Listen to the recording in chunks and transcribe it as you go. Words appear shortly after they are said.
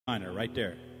Minor, right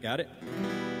there. Got it?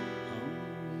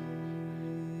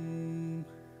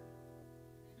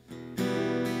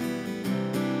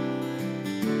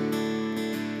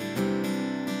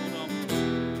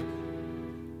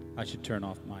 I should turn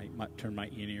my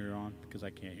in-ear on because I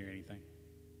can't hear anything.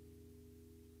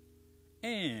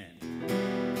 And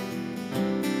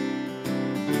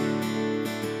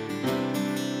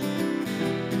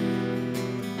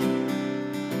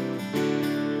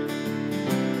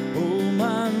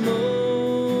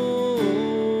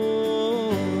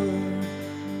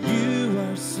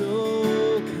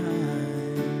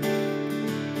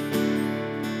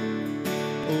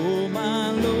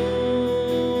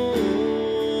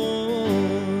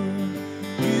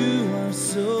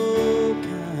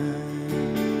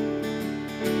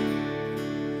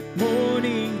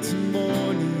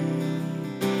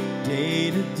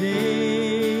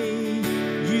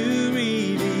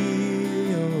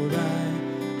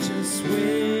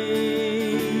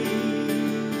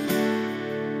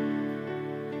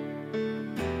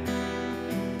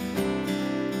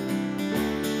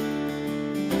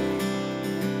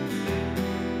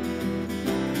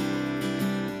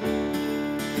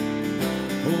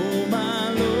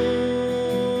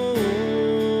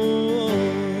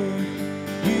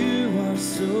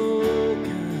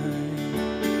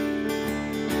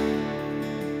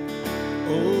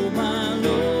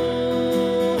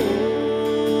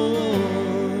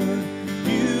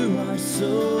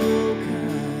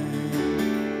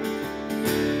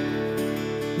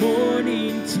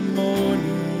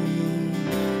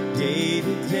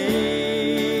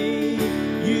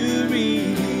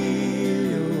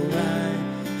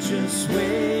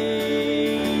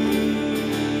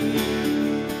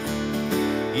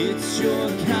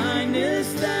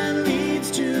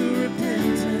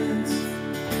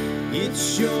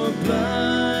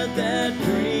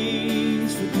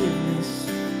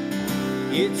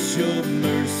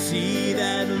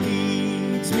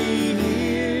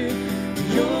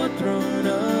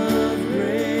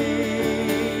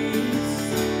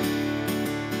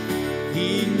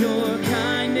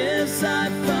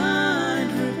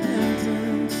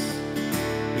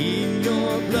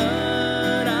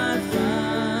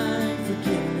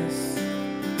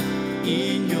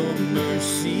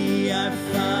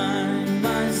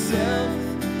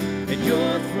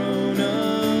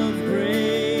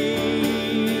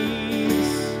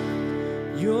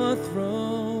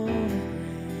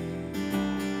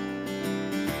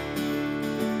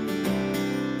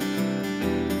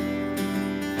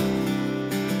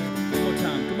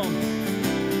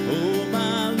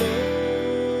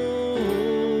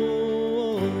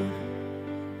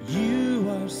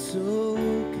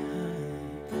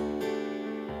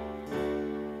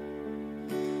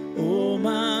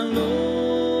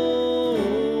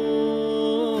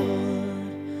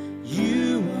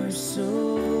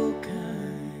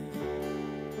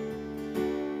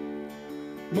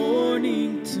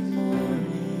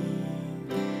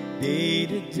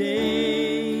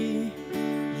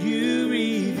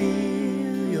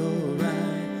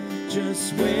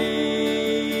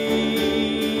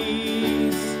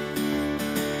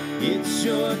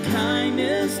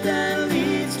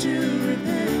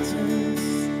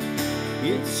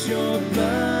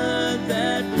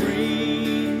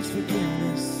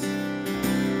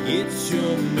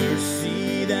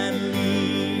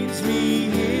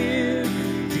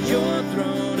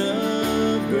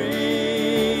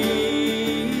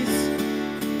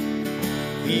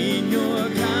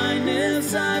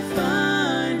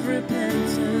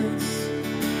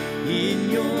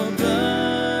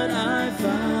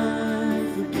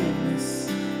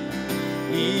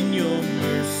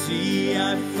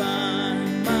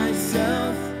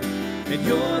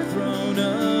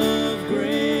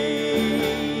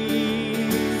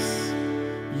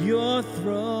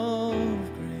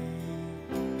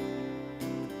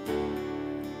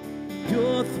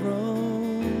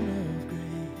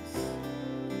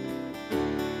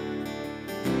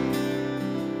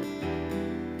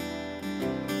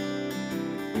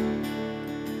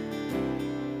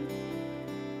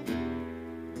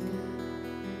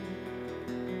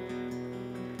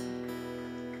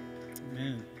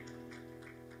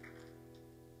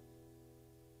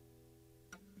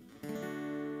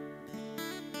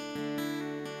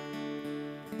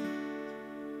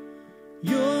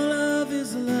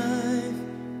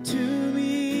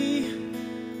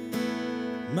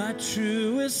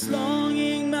truest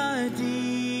longing, my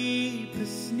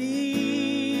deepest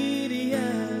need,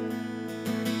 yeah.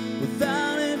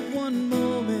 Without it one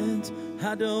moment,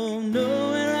 I don't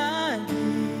know where I'd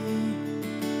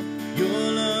be.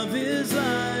 Your love is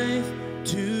life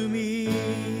to me.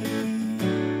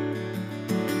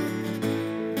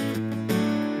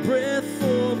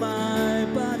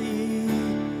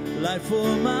 light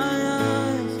for my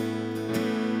eyes,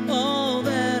 all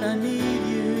that I need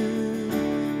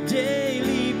you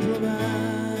daily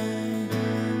provide.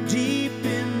 Deep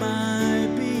in my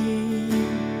being,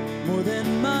 more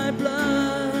than my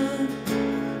blood,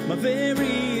 my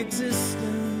very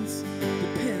existence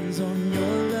depends on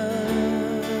your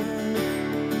love.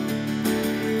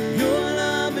 Your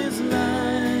love is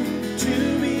life to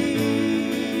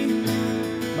me,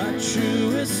 my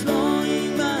truest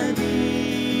longing, my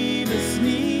deepest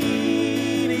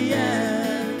need,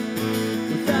 yeah.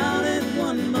 Without it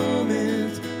one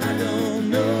moment, I don't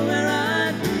know where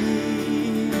I'd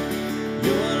be.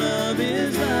 Your love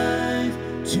is life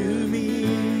to me.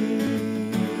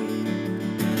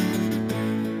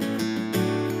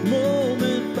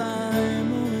 Moment by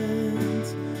moment,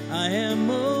 I am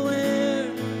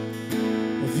aware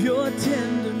of your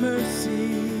tender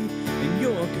mercy and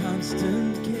your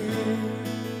constant care.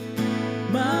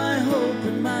 My hope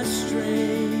and my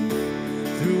strength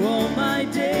through all my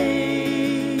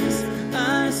days,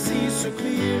 I see so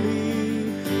clearly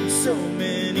in so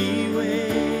many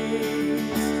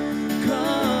ways.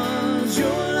 'Cause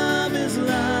your love is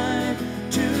life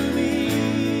to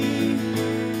me,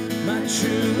 my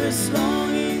truest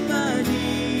longing, my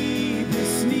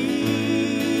deepest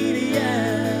need,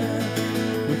 yeah.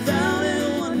 Without it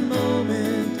one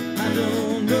moment, I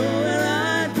don't know where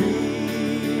I'd be.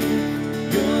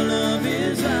 Your love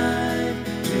is life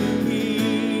to me.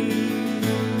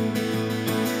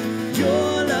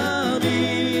 Your love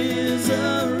is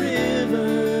a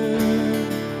river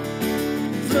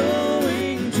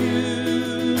flowing to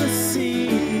the sea,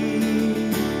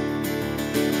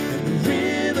 and the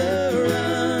river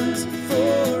runs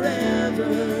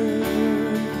forever,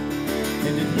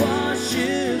 and it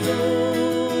washes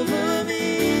over me.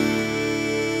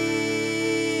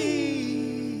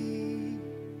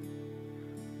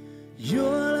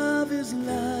 Your love is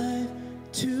life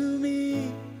to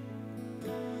me,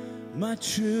 my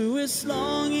truest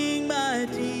longing, my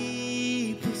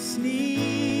deepest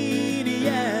need,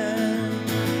 yeah.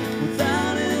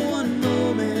 Without it one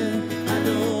moment, I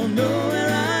don't know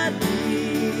where I'd be.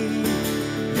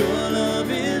 Your love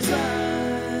is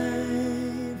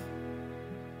life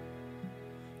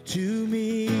to me.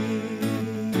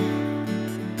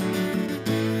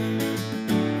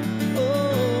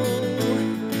 Oh,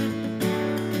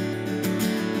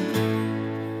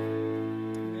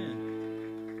 man.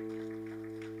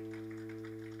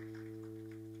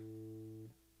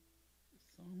 This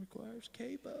song requires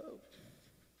capo.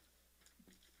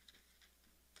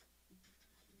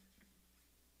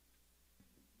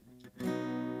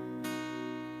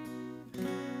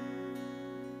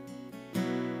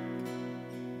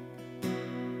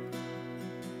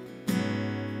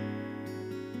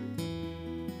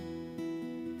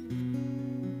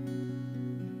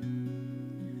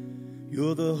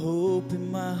 You're the hope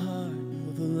in my heart,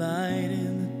 you're the light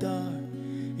in the dark,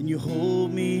 and you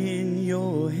hold me in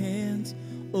your hands,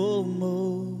 oh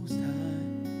Most High,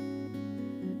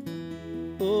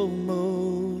 oh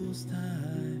Most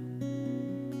High.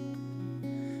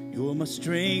 You're my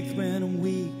strength when I'm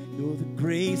weak, you're the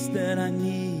grace that I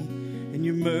need, and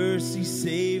your mercy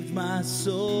saved my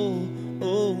soul,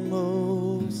 oh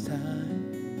Most High,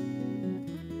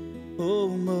 oh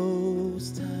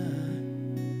Most High.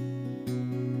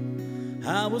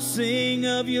 I will sing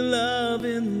of your love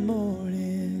in the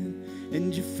morning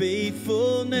and your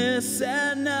faithfulness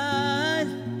at night.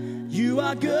 You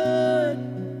are good,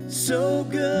 so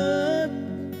good,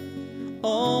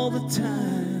 all the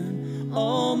time,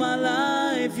 all my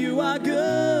life. You are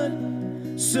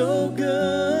good, so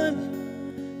good,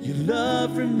 your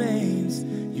love remains,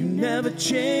 you never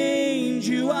change.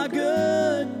 You are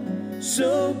good,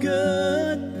 so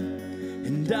good,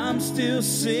 and I'm still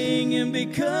singing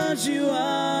because you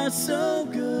are so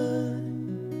good.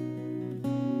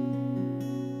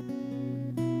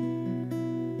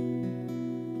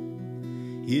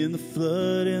 In the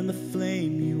flood and the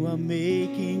flame, you are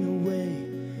making a way.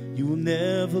 You will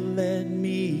never let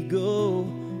me go,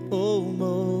 oh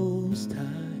Most High,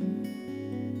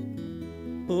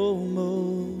 oh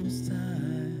Most High.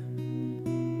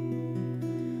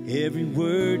 Every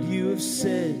word you have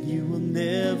said, you will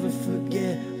never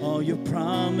forget. All your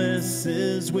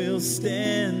promises will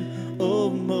stand, oh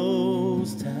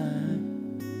Most High,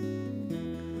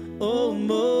 oh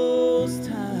Most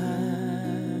High.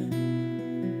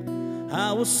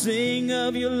 I will sing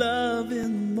of your love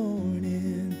in the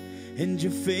morning and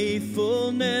your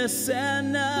faithfulness at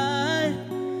night.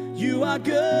 You are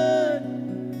good,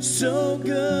 so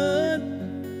good,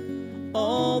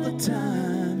 all the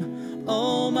time,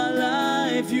 all my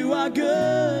life. You are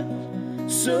good,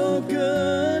 so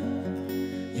good,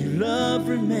 love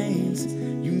remains.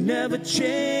 You never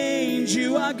change.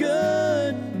 You are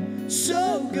good,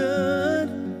 so good.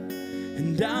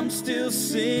 And I'm still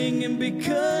singing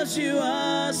because you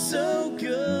are so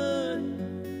good.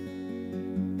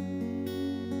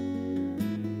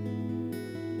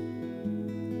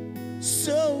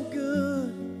 So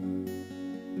good.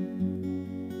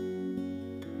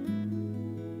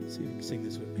 See if you can sing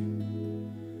this with me.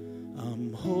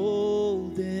 I'm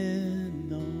holding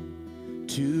on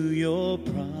to your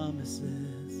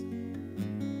promises.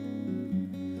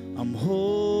 I'm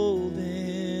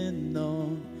holding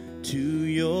on to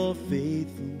your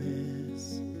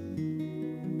faithfulness.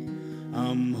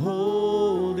 I'm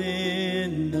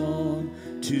holding on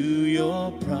to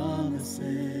your promises.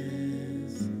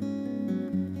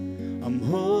 I'm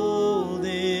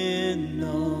holding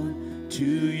on to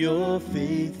your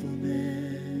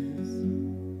faithfulness.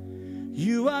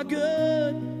 You are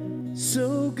good,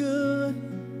 so good,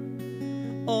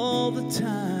 all the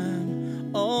time,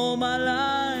 all my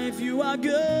life. You are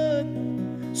good,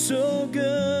 so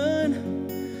good.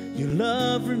 Your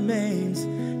love remains.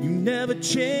 You never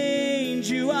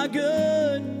change. You are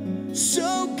good,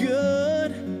 so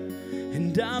good.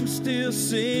 And I'm still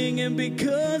singing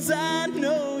because I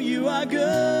know you are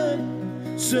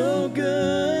good, so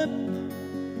good,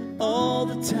 all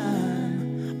the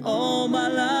time, all my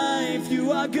life.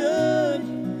 You are good,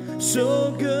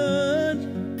 so good.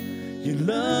 Your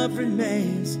love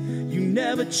remains. You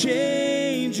never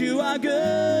change. You are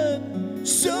good,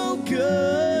 so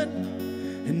good.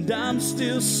 And I'm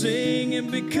still singing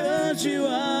because you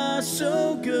are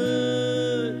so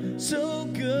good, so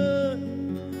good.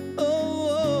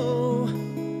 Oh,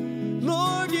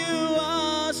 Lord, you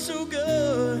are so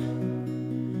good.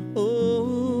 Oh,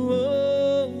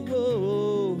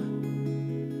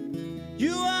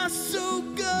 you are so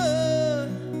good.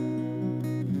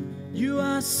 You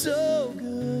are so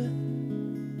good.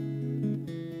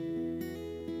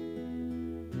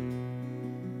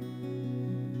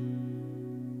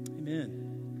 Amen.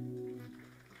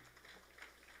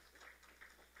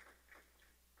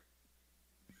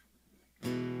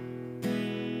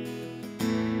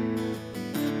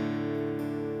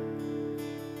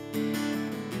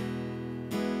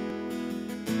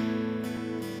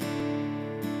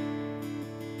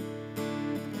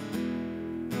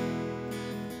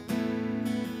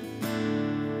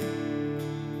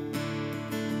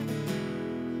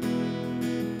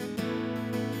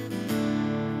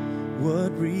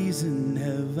 What reason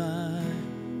have I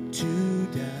to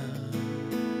doubt?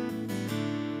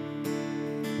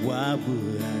 Why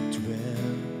would I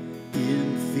dwell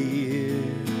in fear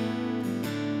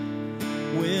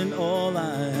when all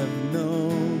I have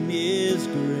known is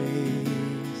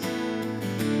grace?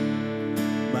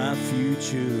 My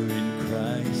future in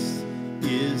Christ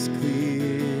is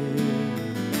clear.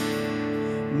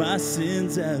 My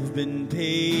sins have been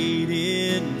paid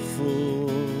in full.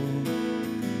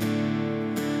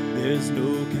 There's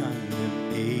no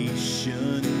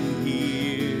condemnation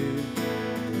here.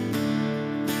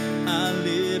 I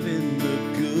live in the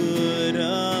good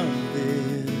of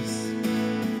this.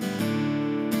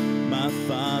 My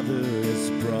Father has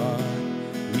brought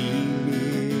me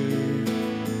near.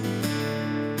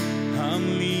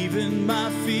 I'm leaving my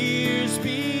fears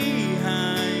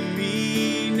behind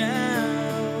me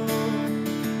now.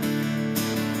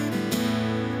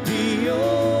 The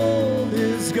old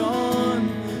is gone,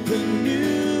 the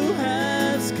new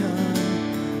has come.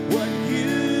 What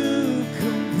you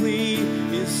complete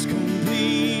is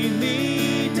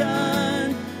completely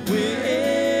done. We're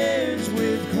heirs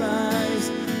with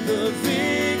Christ, the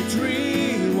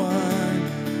victory won.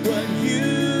 What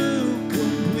you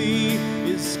complete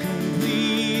is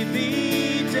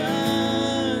completely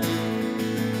done.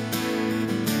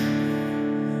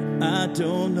 I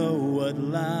don't know what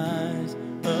lies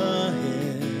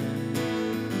ahead.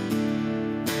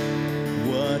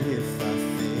 What if I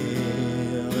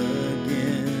fail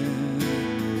again?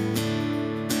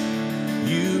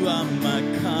 You are my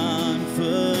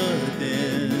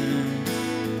confidence.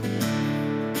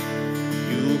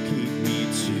 You'll keep me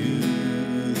to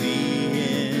the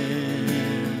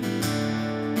end.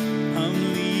 I'm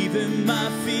leaving my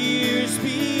fears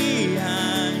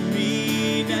behind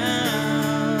me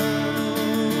now.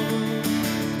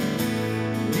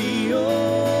 The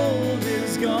old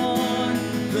is gone,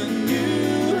 the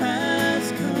new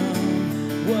has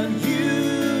come. What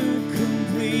you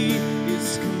complete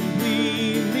is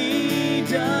completely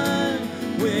done.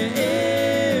 We're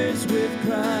heirs with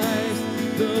Christ,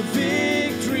 the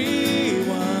victory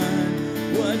won.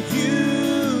 What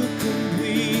you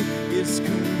complete is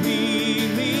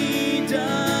completely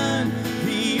done.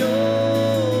 The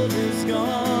old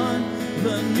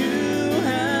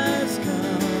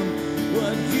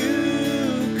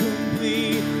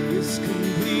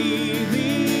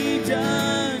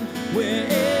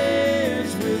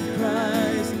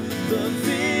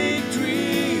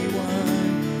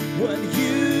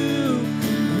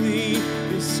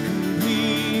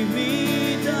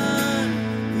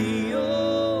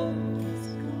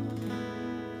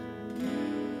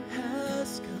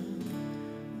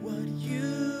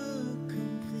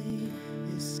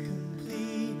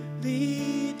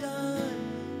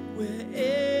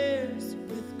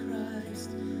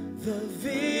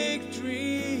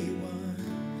everyone.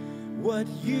 What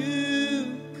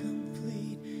you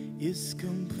complete is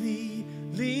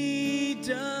completely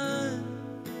done.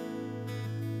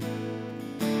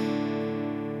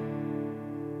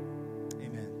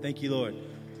 Amen. Thank you, Lord.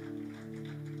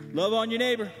 Love on your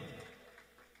neighbor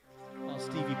while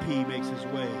Stevie P makes his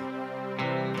way.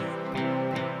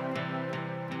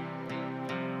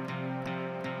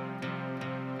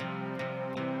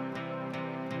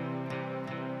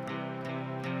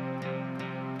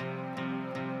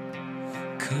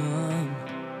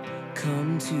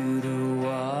 Come to the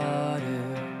water,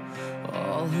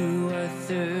 all who are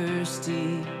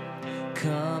thirsty,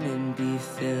 come and be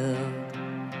filled.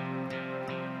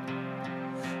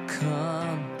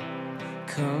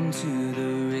 Come to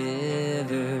the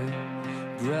river,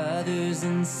 brothers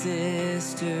and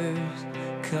sisters,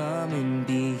 come and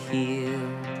be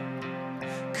healed.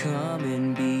 Come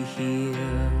and be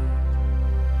healed.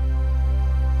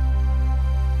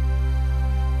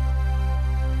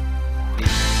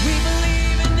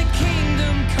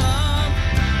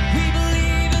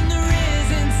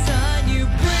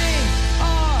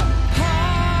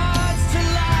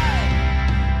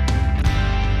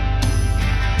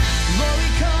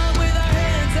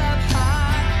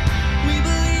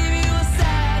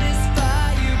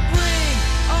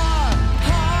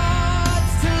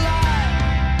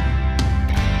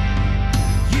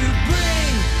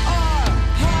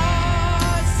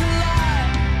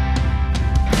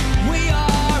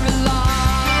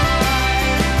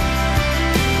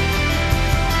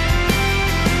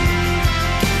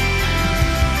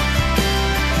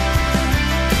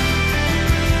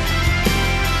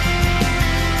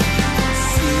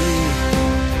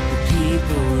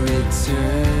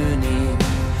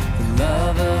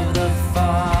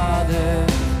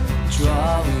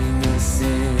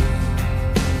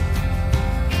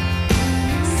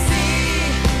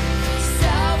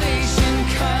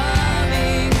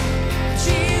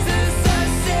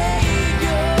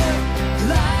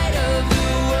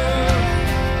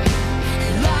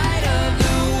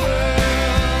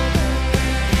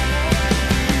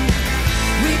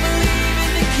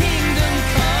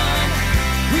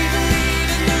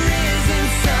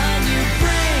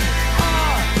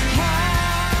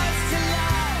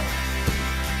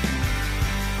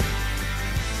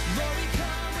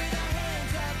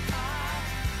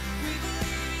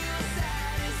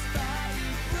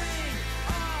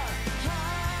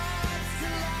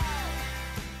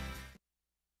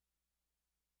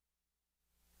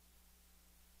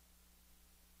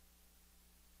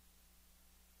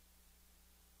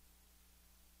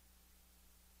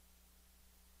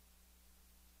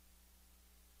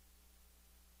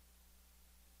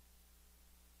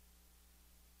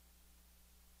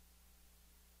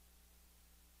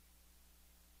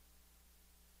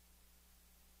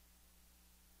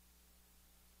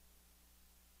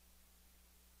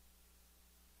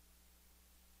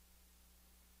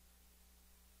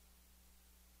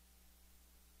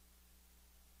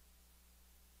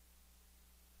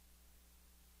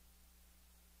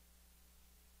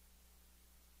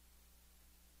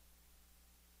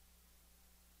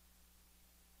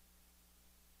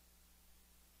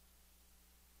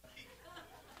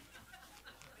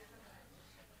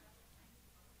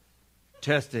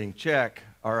 Testing, check.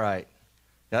 All right.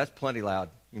 That's plenty loud.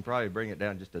 You can probably bring it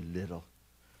down just a little,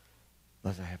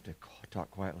 unless I have to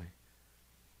talk quietly.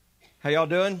 How y'all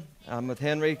doing? I'm with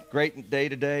Henry. Great day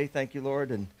today. Thank you, Lord.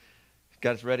 And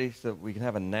got us ready so we can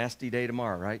have a nasty day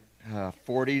tomorrow, right?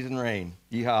 40s and rain.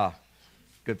 Yeehaw.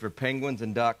 Good for penguins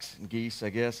and ducks and geese, I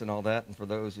guess, and all that, and for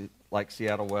those who like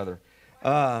Seattle weather.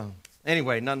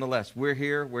 Anyway, nonetheless, we're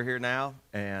here. We're here now,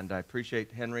 and I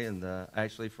appreciate Henry and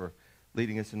Ashley for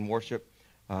leading us in worship.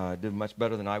 Did much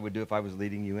better than I would do if I was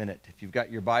leading you in it. If you've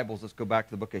got your Bibles, let's go back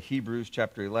to the book of Hebrews,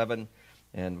 chapter 11,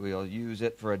 and we'll use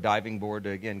it for a diving board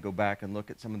to, again, go back and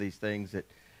look at some of these things that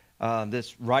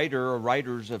this writer or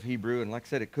writers of Hebrew, and like I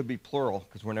said, it could be plural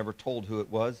because we're never told who it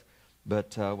was,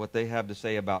 but what they have to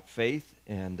say about faith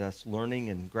and us learning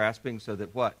and grasping so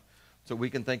that what? So we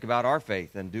can think about our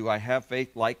faith, and do I have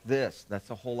faith like this? That's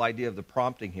the whole idea of the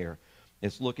prompting here.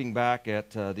 It's looking back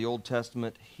at the Old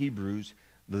Testament Hebrews,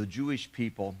 the Jewish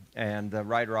people, and the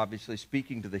writer obviously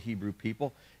speaking to the Hebrew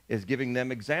people is giving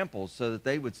them examples so that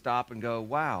they would stop and go,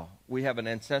 wow, we have an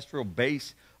ancestral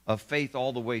base of faith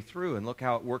all the way through, and look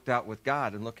how it worked out with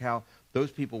God, and look how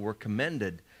those people were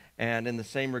commended. And in the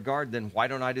same regard, then why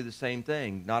don't I do the same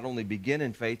thing? Not only begin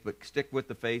in faith, but stick with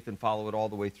the faith and follow it all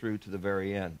the way through to the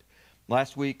very end.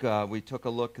 Last week, we took a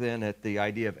look then at the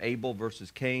idea of Abel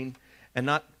versus Cain, and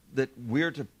not that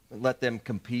we're to let them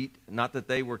compete, not that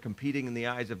they were competing in the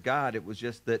eyes of God. It was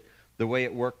just that the way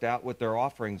it worked out with their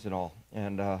offerings and all.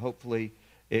 And hopefully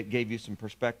it gave you some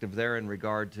perspective there in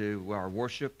regard to our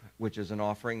worship, which is an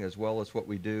offering, as well as what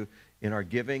we do in our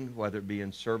giving, whether it be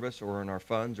in service or in our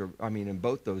funds, or in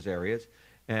both those areas.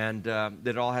 And that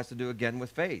it all has to do, again, with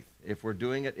faith. If we're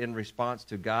doing it in response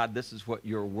to God, this is what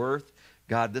you're worth.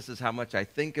 God, this is how much I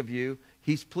think of you.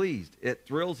 He's pleased. It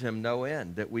thrills him no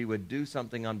end that we would do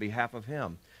something on behalf of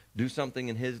him, do something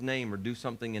in his name, or do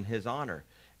something in his honor.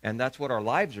 And that's what our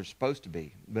lives are supposed to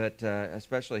be. But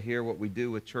especially here, what we do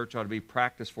with church ought to be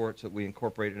practice for it so that we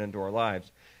incorporate it into our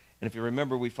lives. And if you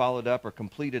remember, we followed up or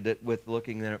completed it with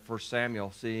looking then at 1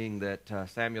 Samuel, seeing that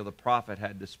Samuel the prophet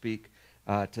had to speak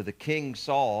to the king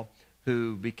Saul,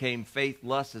 who became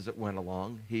faithless as it went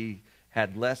along. He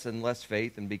had less and less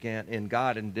faith and began in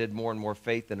God and did more and more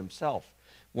faith in himself.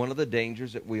 One of the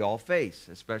dangers that we all face,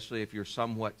 especially if you're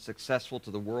somewhat successful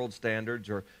to the world standards,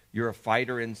 or you're a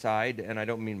fighter inside, and I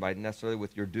don't mean by necessarily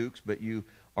with your dukes, but you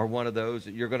are one of those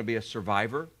that you're going to be a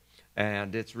survivor,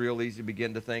 and it's real easy to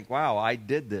begin to think, wow, I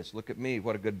did this. Look at me.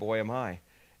 What a good boy am I.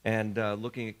 And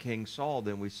looking at King Saul,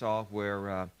 then we saw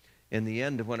where in the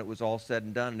end, when it was all said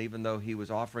and done, and even though he was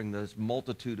offering this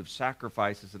multitude of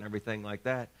sacrifices and everything like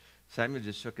that, Samuel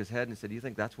just shook his head and said, you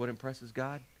think that's what impresses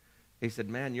God? He said,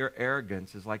 man, your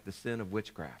arrogance is like the sin of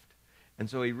witchcraft. And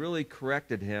so he really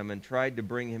corrected him and tried to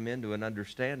bring him into an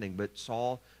understanding, but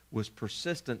Saul was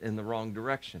persistent in the wrong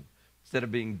direction. Instead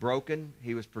of being broken,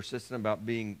 he was persistent about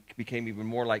became even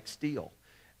more like steel.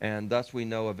 And thus we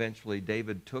know eventually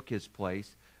David took his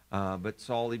place, but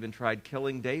Saul even tried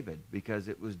killing David, because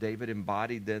it was David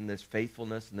embodied then this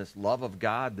faithfulness and this love of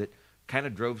God that kind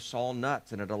of drove Saul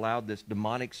nuts, and it allowed this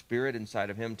demonic spirit inside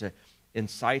of him to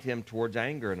incite him towards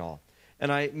anger and all.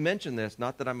 And I mention this,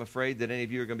 not that I'm afraid that any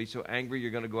of you are going to be so angry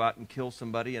you're going to go out and kill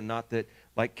somebody, and not that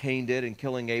like Cain did in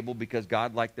killing Abel because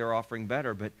God liked their offering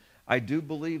better, but I do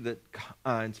believe that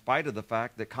in spite of the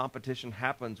fact that competition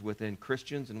happens within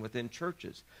Christians and within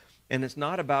churches, and it's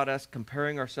not about us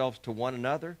comparing ourselves to one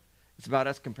another, it's about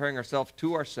us comparing ourselves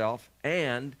to ourselves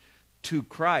and to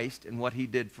Christ and what he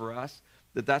did for us,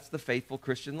 that's the faithful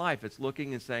Christian life. It's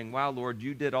looking and saying, wow, Lord,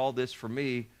 you did all this for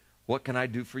me. What can I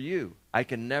do for you? I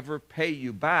can never pay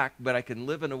you back, but I can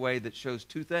live in a way that shows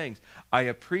two things. I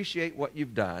appreciate what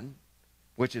you've done,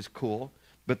 which is cool,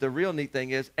 but the real neat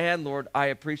thing is, and Lord, I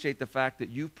appreciate the fact that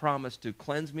you've promised to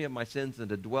cleanse me of my sins and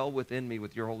to dwell within me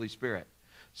with your Holy Spirit.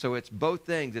 So it's both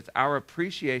things. It's our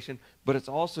appreciation, but it's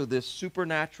also this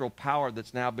supernatural power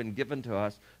that's now been given to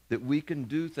us that we can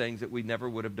do things that we never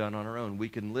would have done on our own. We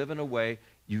can live in a way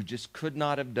you just could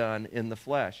not have done in the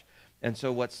flesh. And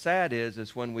so what's sad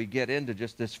is when we get into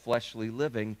just this fleshly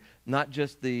living, not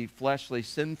just the fleshly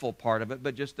sinful part of it,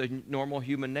 but just the normal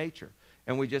human nature.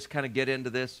 And we just kind of get into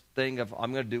this thing of,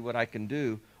 I'm going to do what I can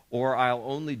do, or I'll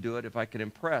only do it if I can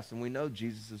impress. And we know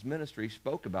Jesus' ministry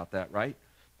spoke about that, right?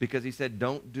 Because he said,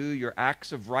 don't do your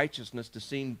acts of righteousness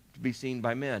to be seen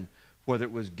by men. Whether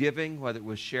it was giving, whether it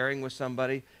was sharing with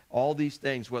somebody, all these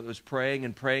things, whether it was praying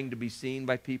and praying to be seen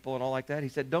by people and all like that. He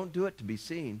said, don't do it to be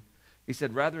seen. He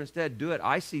said, rather instead, do it.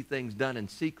 I see things done in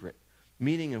secret,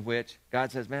 meaning in which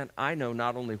God says, man, I know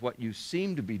not only what you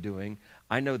seem to be doing,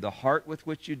 I know the heart with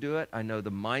which you do it. I know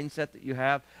the mindset that you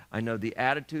have. I know the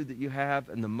attitude that you have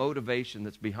and the motivation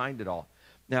that's behind it all.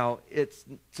 Now,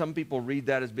 some people read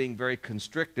that as being very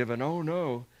constrictive and, oh,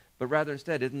 no, but rather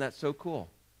instead, isn't that so cool?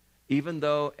 Even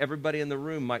though everybody in the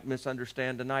room might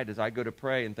misunderstand tonight as I go to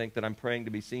pray and think that I'm praying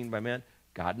to be seen by men,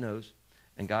 God knows.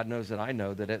 And God knows that I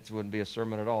know that it wouldn't be a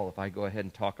sermon at all if I go ahead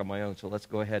and talk on my own. So let's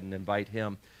go ahead and invite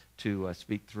him to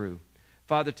speak through.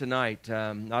 Father, tonight,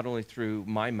 not only through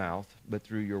my mouth, but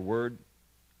through your word,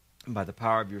 and by the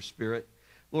power of your Spirit,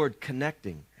 Lord,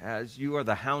 connecting as you are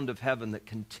the hound of heaven that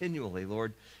continually,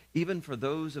 Lord, even for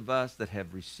those of us that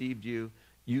have received you,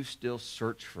 you still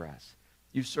search for us.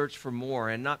 You search for more,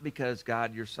 and not because,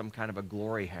 God, you're some kind of a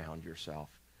glory hound yourself.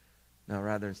 No,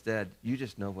 rather instead, you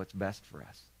just know what's best for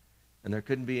us. And there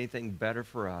couldn't be anything better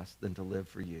for us than to live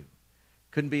for you.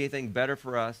 Couldn't be anything better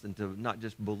for us than to not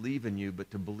just believe in you,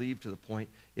 but to believe to the point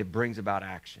it brings about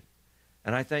action.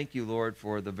 And I thank you, Lord,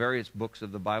 for the various books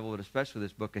of the Bible, but especially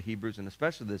this book of Hebrews, and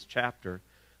especially this chapter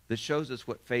that shows us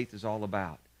what faith is all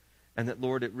about. And that,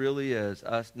 Lord, it really is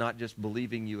us not just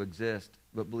believing you exist,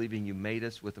 but believing you made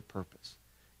us with a purpose.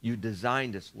 You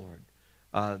designed us, Lord.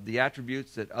 The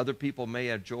attributes that other people may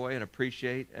enjoy and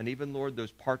appreciate, and even, Lord,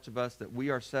 those parts of us that we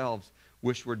ourselves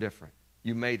wish were different.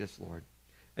 You made us, Lord.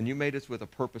 And you made us with a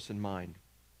purpose in mind.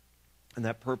 And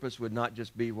that purpose would not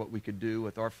just be what we could do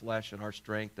with our flesh and our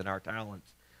strength and our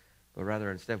talents, but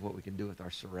rather instead what we can do with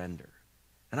our surrender.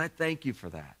 And I thank you for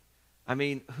that. I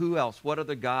mean, who else, what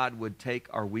other God would take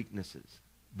our weaknesses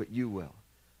but you will.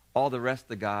 All the rest of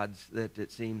the gods that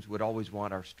it seems would always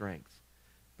want our strength.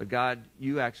 But God,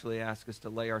 you actually ask us to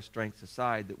lay our strengths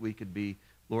aside that we could be,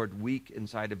 Lord, weak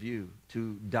inside of you,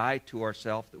 to die to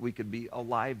ourselves that we could be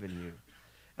alive in you.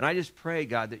 And I just pray,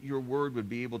 God, that your word would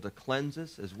be able to cleanse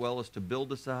us as well as to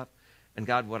build us up. And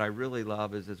God, what I really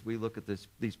love is as we look at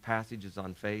these passages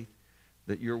on faith,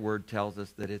 that your word tells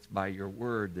us that it's by your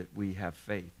word that we have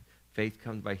faith. Faith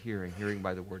comes by hearing, hearing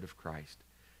by the word of Christ.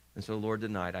 And so, Lord,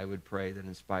 tonight I would pray that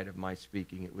in spite of my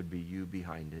speaking, it would be you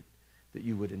behind it, that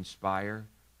you would inspire,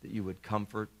 that you would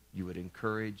comfort, you would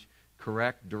encourage,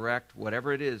 correct, direct,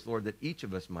 whatever it is, Lord, that each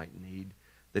of us might need,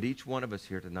 that each one of us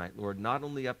here tonight, Lord, not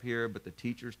only up here, but the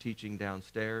teachers teaching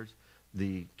downstairs,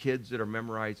 the kids that are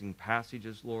memorizing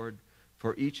passages, Lord,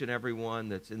 for each and every one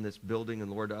that's in this building, and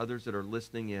Lord, others that are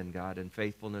listening in, God, in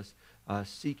faithfulness,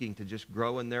 seeking to just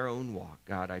grow in their own walk.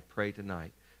 God, I pray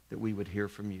tonight that we would hear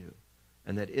from you,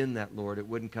 and that in that, Lord, it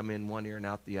wouldn't come in one ear and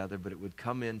out the other, but it would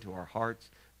come into our hearts,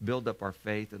 build up our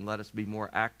faith, and let us be more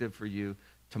active for you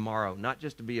tomorrow. Not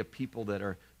just to be a people that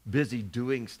are busy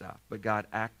doing stuff, but God,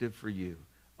 active for you,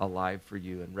 alive for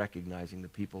you, and recognizing the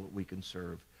people that we can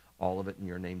serve. All of it in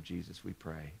your name, Jesus, we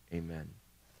pray. Amen.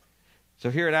 So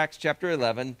here at Acts chapter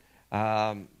 11,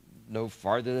 no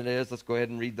farther than it is, let's go ahead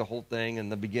and read the whole thing, in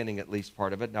the beginning at least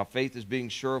part of it. Now, faith is being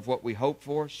sure of what we hope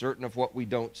for, certain of what we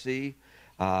don't see.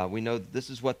 We know that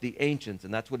this is what the ancients,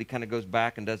 and that's what he kind of goes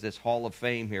back and does this hall of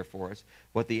fame here for us,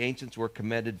 what the ancients were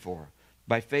commended for.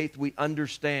 By faith we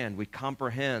understand, we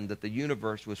comprehend that the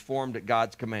universe was formed at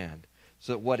God's command,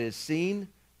 so that what is seen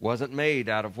wasn't made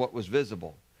out of what was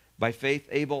visible. By faith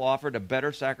Abel offered a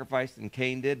better sacrifice than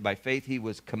Cain did. By faith he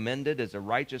was commended as a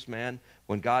righteous man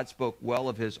when God spoke well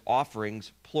of his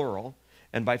offerings, plural.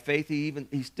 And by faith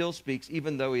he still speaks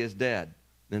even though he is dead.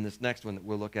 Then this next one that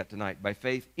we'll look at tonight. By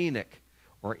faith Enoch,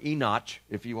 or Enoch,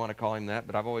 if you want to call him that,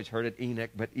 but I've always heard it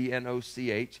Enoch, but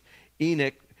E-N-O-C-H.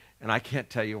 Enoch, and I can't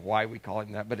tell you why we call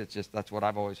him that, but it's just, that's what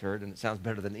I've always heard, and it sounds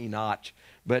better than Enoch.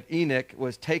 But Enoch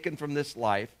was taken from this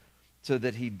life so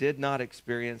that he did not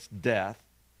experience death.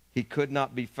 He could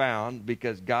not be found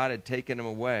because God had taken him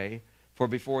away. For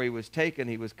before he was taken,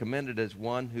 he was commended as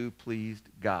one who pleased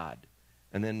God.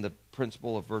 And then the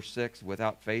principle of verse 6,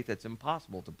 without faith, it's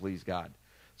impossible to please God.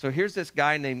 So here's this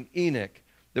guy named Enoch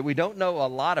that we don't know a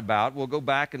lot about. We'll go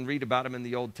back and read about him in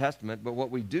the Old Testament. But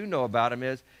what we do know about him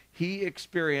is he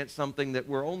experienced something that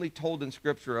we're only told in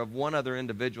Scripture of one other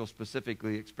individual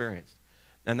specifically experienced.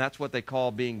 And that's what they call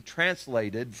being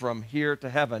translated from here to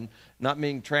heaven. Not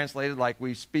being translated like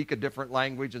we speak a different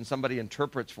language and somebody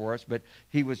interprets for us, but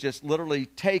he was just literally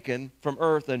taken from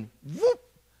earth and whoop,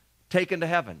 taken to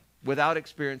heaven without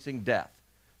experiencing death.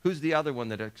 Who's the other one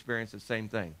that experienced the same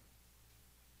thing?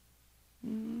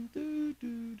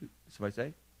 Somebody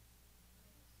say?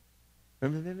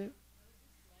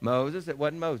 Moses. It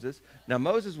wasn't Moses. Now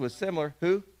Moses was similar.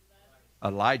 Who?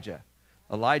 Elijah.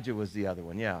 Elijah was the other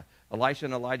one, yeah. Elisha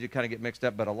and Elijah kind of get mixed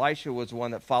up, but Elisha was the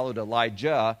one that followed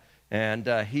Elijah, and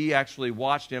he actually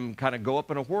watched him kind of go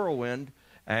up in a whirlwind,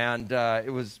 and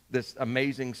it was this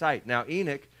amazing sight. Now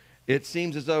Enoch, it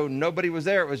seems as though nobody was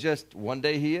there. It was just one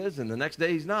day he is, and the next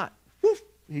day he's not. Woof,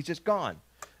 he's just gone.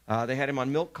 They had him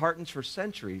on milk cartons for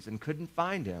centuries and couldn't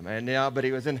find him, but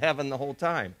he was in heaven the whole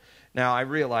time. Now, I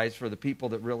realize for the people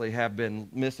that really have been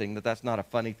missing that that's not a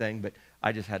funny thing, but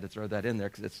I just had to throw that in there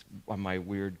because it's my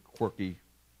weird, quirky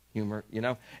humor, you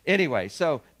know. Anyway,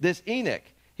 so this Enoch,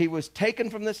 he was taken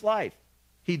from this life.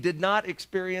 He did not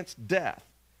experience death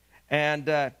and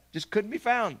just couldn't be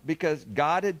found because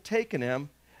God had taken him,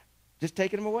 just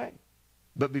taken him away.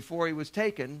 But before he was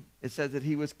taken, it says that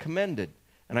he was commended,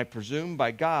 and I presume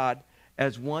by God,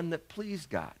 as one that pleased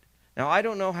God. Now, I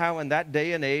don't know how in that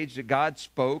day and age that God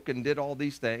spoke and did all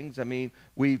these things. I mean,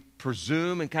 we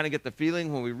presume and kind of get the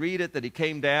feeling when we read it that he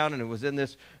came down and it was in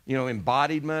this,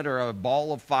 embodiment or a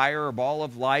ball of fire or a ball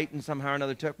of light and somehow or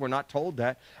another took. We're not told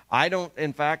that.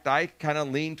 In fact, I kind of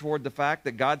lean toward the fact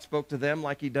that God spoke to them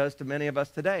like he does to many of us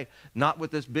today. Not with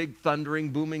this big thundering,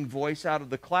 booming voice out of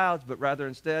the clouds, but rather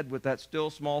instead with that still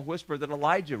small whisper that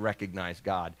Elijah recognized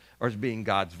God or as being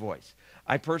God's voice.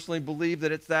 I personally believe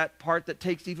that it's that part that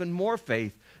takes even more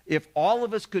faith. If all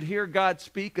of us could hear God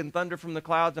speak and thunder from the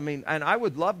clouds, and I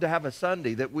would love to have a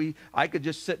Sunday that I could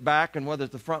just sit back, and whether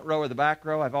it's the front row or the back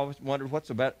row, I've always wondered what's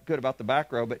so good about the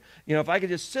back row, but if I could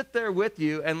just sit there with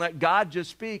you and let God just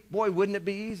speak, boy, wouldn't it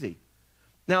be easy?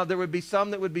 Now, there would be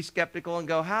some that would be skeptical and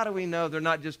go, how do we know they're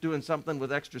not just doing something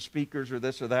with extra speakers or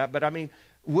this or that? But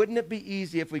wouldn't it be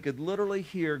easy if we could literally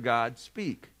hear God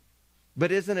speak?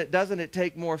 But doesn't it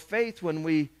take more faith when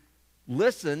we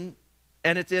listen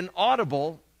and it's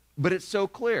inaudible, but it's so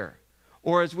clear?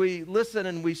 or as we listen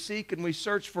and we seek and we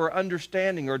search for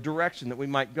understanding or direction that we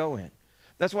might go in.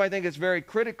 That's why I think it's very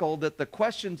critical that the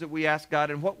questions that we ask God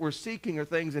and what we're seeking are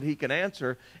things that he can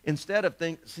answer instead of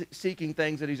seeking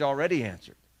things that he's already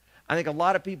answered. I think a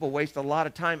lot of people waste a lot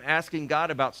of time asking God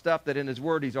about stuff that in his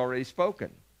word he's already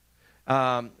spoken.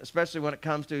 Especially when it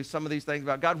comes to some of these things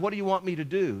about, God, what do you want me to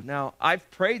do? Now, I've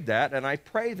prayed that and I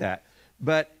pray that,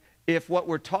 but if what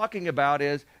we're talking about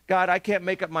is, God, I can't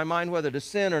make up my mind whether to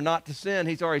sin or not to sin,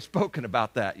 he's already spoken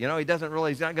about that. You know, he's not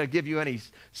going to give you any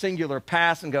singular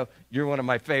pass and go, you're one of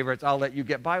my favorites, I'll let you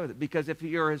get by with it. Because if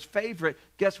you're his favorite,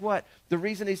 guess what? The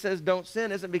reason he says don't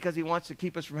sin isn't because he wants to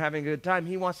keep us from having a good time.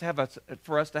 He wants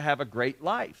for us to have a great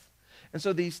life. And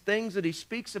so these things that he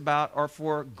speaks about are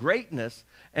for greatness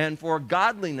and for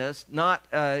godliness, not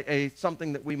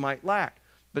something that we might lack.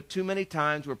 But too many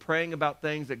times we're praying about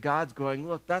things that God's going,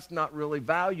 look, that's not really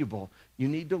valuable. You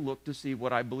need to look to see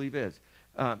what I believe is.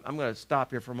 I'm going to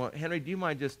stop here for a moment. Henry, do you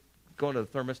mind just going to the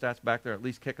thermostats back there, at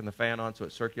least kicking the fan on so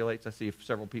it circulates? I see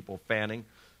several people fanning.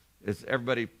 Is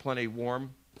everybody plenty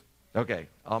warm? Okay,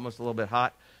 almost a little bit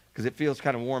hot because it feels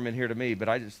kind of warm in here to me, but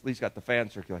I just at least got the fan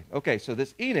circulating. Okay, so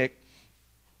this Enoch,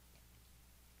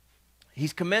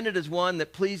 he's commended as one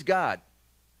that pleased God.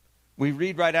 We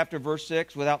read right after verse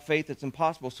 6, without faith it's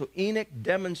impossible. So Enoch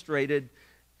demonstrated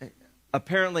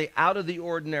apparently out of the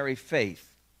ordinary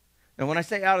faith. And when I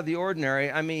say out of the ordinary,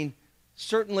 I mean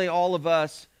certainly all of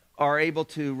us are able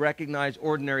to recognize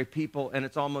ordinary people, and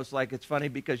it's almost like it's funny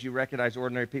because you recognize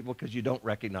ordinary people because you don't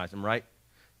recognize them, right?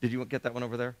 Did you get that one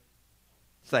over there?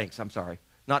 Thanks, I'm sorry.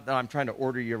 Not that I'm trying to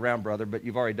order you around, brother, but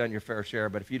you've already done your fair share.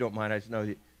 But if you don't mind, I just know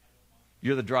that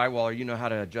you're the drywaller. You know how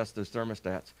to adjust those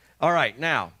thermostats. All right,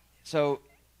 now. So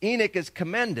Enoch is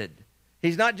commended.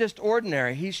 He's not just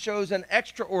ordinary. He shows an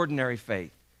extraordinary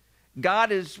faith.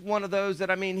 God is one of those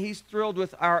that, he's thrilled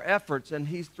with our efforts and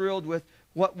he's thrilled with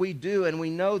what we do. And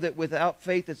we know that without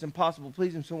faith, it's impossible to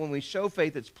please him. So when we show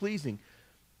faith, it's pleasing.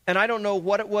 And I don't know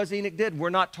what it was Enoch did.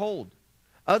 We're not told.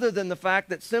 Other than the fact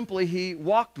that simply he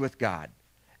walked with God.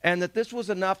 And that this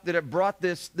was enough that it brought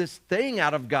this thing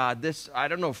out of God, this, I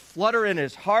don't know, flutter in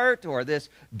his heart or this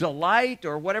delight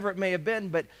or whatever it may have been.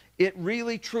 But it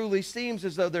really, truly seems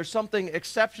as though there's something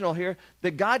exceptional here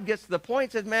that God gets to the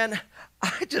point and says, man,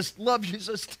 I just love you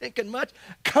so stinking much.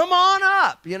 Come on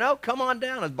up, come on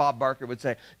down, as Bob Barker would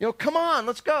say. Come on,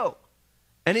 let's go.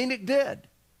 And Enoch did.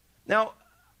 Now,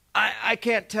 I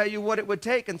can't tell you what it would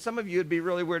take. And some of you would be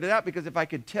really weirded out because if I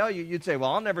could tell you, you'd say,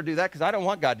 well, I'll never do that because I don't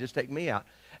want God to just take me out.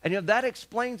 And that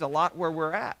explains a lot where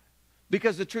we're at.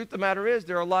 Because the truth of the matter is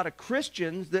there are a lot of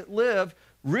Christians that live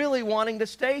really wanting to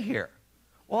stay here.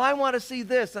 Well, I want to see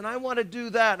this and I want to do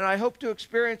that and I hope to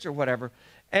experience or whatever.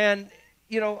 And,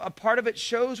 a part of it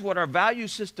shows what our value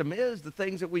system is, the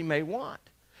things that we may want.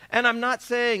 And I'm not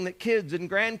saying that kids and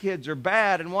grandkids are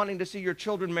bad and wanting to see your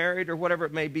children married or whatever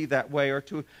it may be that way or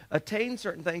to attain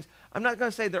certain things. I'm not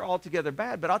going to say they're altogether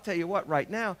bad, but I'll tell you what, right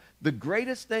now, the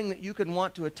greatest thing that you can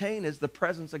want to attain is the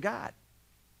presence of God.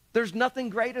 There's nothing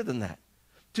greater than that.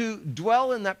 To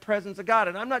dwell in that presence of God.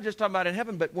 And I'm not just talking about in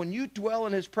heaven, but when you dwell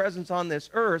in his presence on this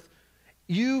earth,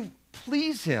 you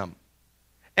please him.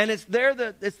 And it's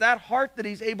that heart that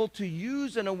he's able to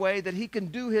use in a way that he can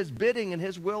do his bidding and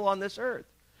his will on this earth.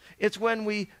 It's when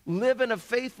we live in a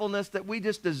faithfulness that we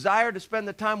just desire to spend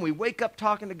the time. We wake up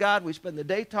talking to God. We spend the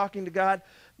day talking to God.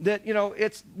 That,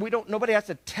 nobody has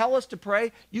to tell us to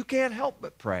pray. You can't help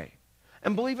but pray.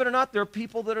 And believe it or not, there are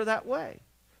people that are that way.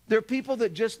 There are people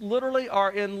that just literally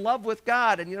are in love with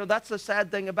God. And, that's the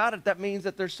sad thing about it. That means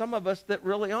that there's some of us that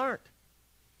really aren't.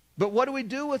 But what do we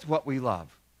do with what we love?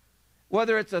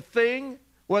 Whether it's a thing,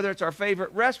 whether it's our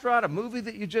favorite restaurant, a movie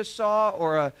that you just saw,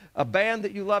 or a band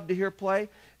that you love to hear play,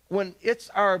 when it's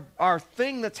our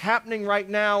thing that's happening right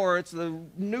now, or it's the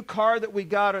new car that we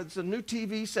got, or it's a new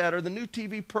TV set, or the new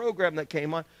TV program that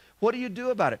came on, what do you do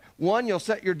about it? One, you'll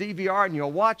set your DVR and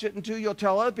you'll watch it, and two, you'll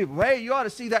tell other people, hey, you ought to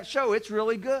see that show. It's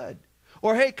really good.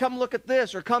 Or, hey, come look at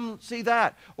this, or come see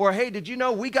that. Or, hey, did you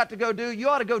know we got to go do? You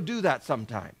ought to go do that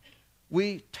sometime.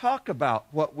 We talk about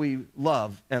what we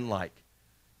love and like,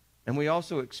 and we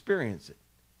also experience it.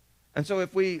 And so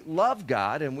if we love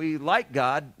God and we like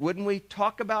God, wouldn't we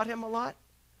talk about him a lot?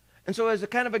 And so as a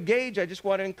kind of a gauge, I just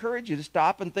want to encourage you to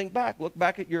stop and think back. Look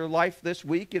back at your life this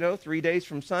week, 3 days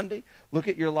from Sunday. Look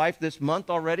at your life this month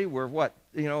already. We're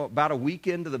about a week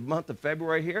into the month of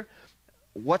February here.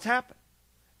 What's happened?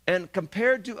 And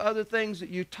compared to other things that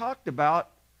you talked about,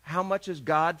 how much has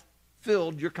God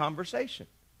filled your conversation?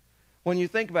 When you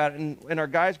think about it, in our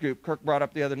guys group, Kirk brought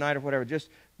up the other night or whatever, just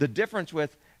the difference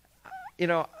with,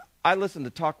 I listen to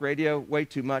talk radio way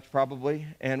too much probably,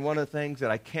 and one of the things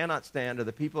that I cannot stand are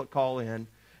the people that call in,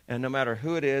 and no matter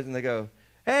who it is, and they go,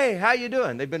 hey, how you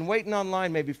doing? They've been waiting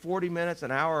online maybe 40 minutes, an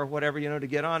hour, or whatever, to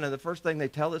get on, and the first thing they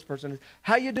tell this person is,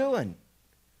 how you doing?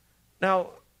 Now,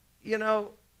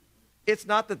 it's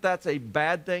not that that's a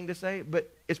bad thing to say,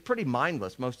 but it's pretty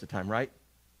mindless most of the time, right?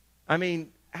 I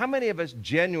mean, how many of us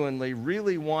genuinely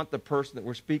really want the person that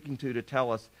we're speaking to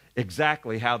tell us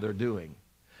exactly how they're doing?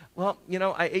 Well,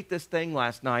 I ate this thing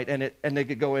last night, and they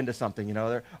could go into something,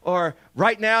 or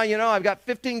right now, I've got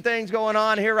 15 things going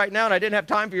on here right now, and I didn't have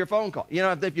time for your phone call.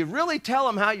 If you really tell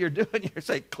them how you're doing, you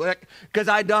say click, because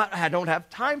I don't have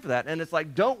time for that. And it's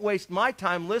like, don't waste my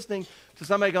time listening to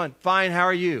somebody going, fine, how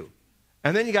are you?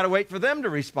 And then you got to wait for them to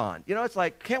respond. It's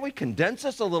like, can't we condense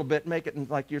this a little bit and make it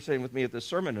like you're saying with me at this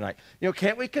sermon tonight?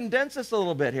 Can't we condense this a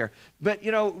little bit here? But,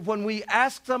 when we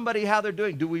ask somebody how they're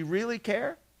doing, do we really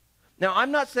care? Now,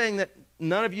 I'm not saying that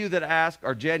none of you that ask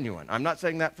are genuine. I'm not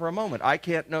saying that for a moment. I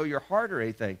can't know your heart or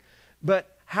anything.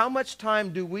 But how much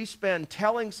time do we spend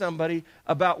telling somebody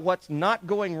about what's not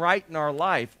going right in our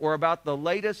life or about the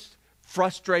latest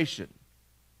frustration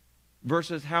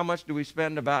versus how much do we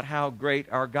spend about how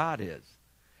great our God is?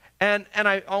 And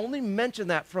I only mention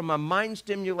that from a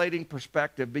mind-stimulating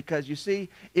perspective because, you see,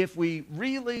 if we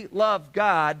really love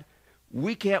God,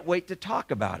 we can't wait to talk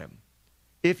about him.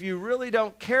 If you really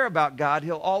don't care about God,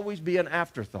 he'll always be an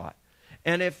afterthought.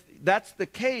 And if that's the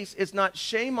case, it's not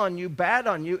shame on you, bad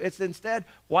on you. It's instead,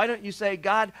 why don't you say,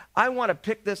 God, I want to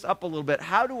pick this up a little bit.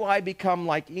 How do I become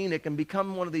like Enoch and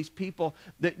become one of these people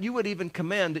that you would even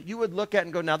commend, that you would look at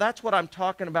and go, now that's what I'm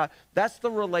talking about. That's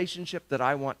the relationship that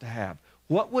I want to have.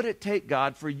 What would it take,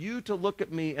 God, for you to look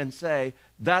at me and say,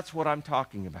 that's what I'm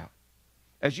talking about?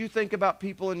 As you think about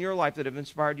people in your life that have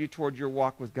inspired you toward your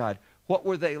walk with God, what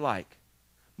were they like?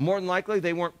 More than likely,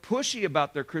 they weren't pushy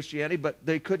about their Christianity, but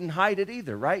they couldn't hide it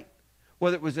either, right?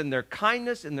 Whether it was in their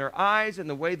kindness, in their eyes, in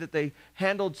the way that they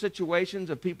handled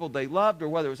situations of people they loved, or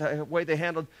whether it was the way they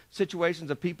handled situations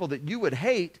of people that you would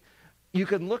hate, you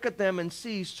can look at them and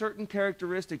see certain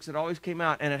characteristics that always came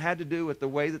out, and it had to do with the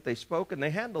way that they spoke and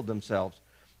they handled themselves.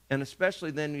 And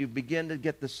especially then you begin to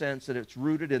get the sense that it's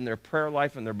rooted in their prayer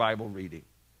life and their Bible reading.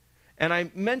 And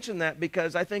I mention that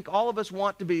because I think all of us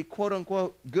want to be, quote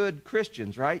unquote, good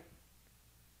Christians, right?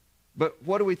 But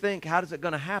what do we think? How is it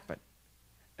going to happen?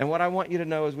 And what I want you to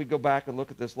know as we go back and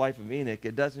look at this life of Enoch,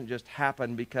 it doesn't just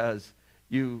happen because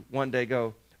you one day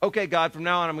go, okay, God, from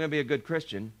now on I'm going to be a good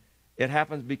Christian. It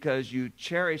happens because you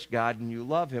cherish God and you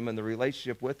love him and the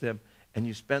relationship with him, and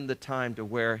you spend the time to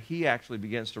where he actually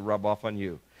begins to rub off on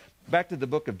you. Back to the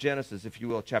book of Genesis, if you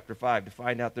will, chapter 5, to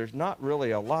find out there's not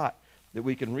really a lot that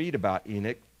we can read about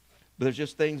Enoch, but there's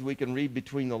just things we can read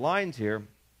between the lines here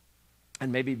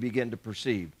and maybe begin to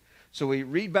perceive. So we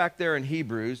read back there in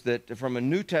Hebrews that from a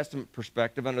New Testament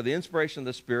perspective, under the inspiration of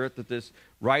the Spirit that this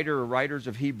writer or writers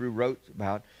of Hebrew wrote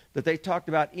about, that they talked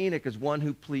about Enoch as one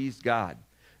who pleased God.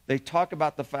 They talk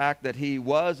about the fact that he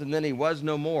was and then he was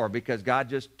no more because God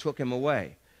just took him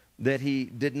away, that he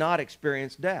did not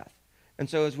experience death. And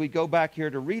so as we go back here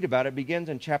to read about it, it begins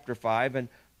in chapter 5, and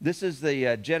this is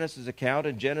the Genesis account,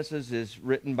 and Genesis is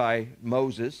written by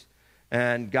Moses.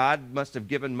 And God must have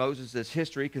given Moses this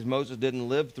history because Moses didn't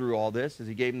live through all this, as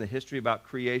he gave him the history about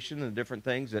creation and the different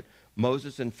things that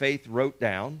Moses in faith wrote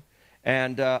down.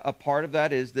 And a part of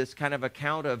that is this kind of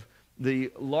account of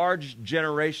the large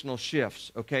generational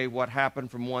shifts, okay, what happened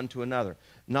from one to another.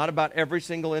 Not about every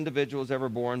single individual was ever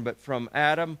born, but from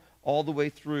Adam all the way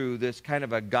through this kind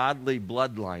of a godly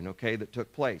bloodline, okay, that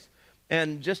took place.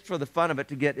 And just for the fun of it,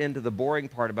 to get into the boring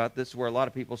part about this, where a lot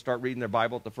of people start reading their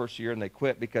Bible at the first year and they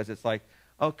quit because it's like,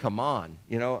 oh, come on,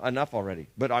 enough already.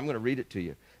 But I'm going to read it to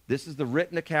you. This is the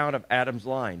written account of Adam's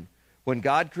line. When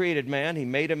God created man, he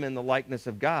made him in the likeness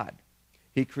of God.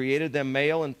 He created them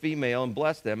male and female and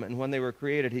blessed them. And when they were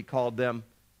created, he called them,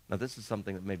 now this is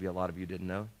something that maybe a lot of you didn't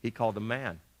know, he called them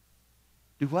man.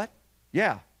 Do what?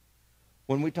 Yeah.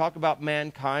 When we talk about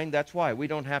mankind, that's why. We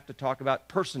don't have to talk about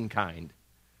person kind.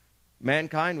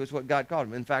 Mankind was what God called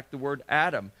him. In fact, the word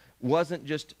Adam wasn't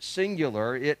just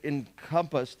singular. It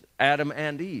encompassed Adam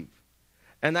and Eve.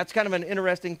 And that's kind of an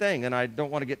interesting thing. And I don't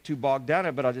want to get too bogged down in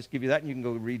it, but I'll just give you that, and you can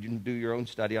go read and do your own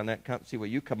study on that, see what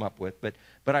you come up with. But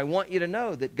I want you to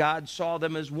know that God saw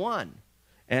them as one.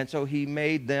 And so he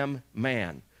made them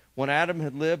man. When Adam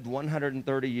had lived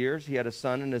 130 years, he had a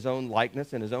son in his own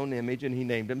likeness, in his own image, and he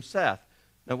named him Seth.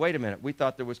 Now, wait a minute. We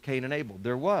thought there was Cain and Abel.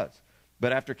 There was.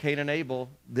 But after Cain and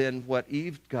Abel, then what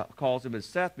Eve calls him is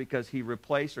Seth, because he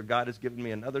replaced, or God has given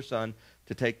me another son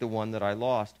to take the one that I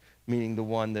lost, meaning the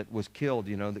one that was killed,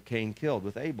 that Cain killed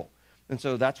with Abel. And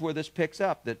so that's where this picks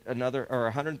up, that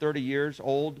 130 years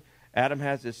old, Adam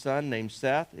has his son named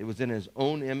Seth. It was in his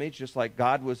own image, just like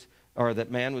God was, or that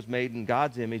man was made in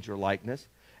God's image or likeness.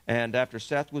 And after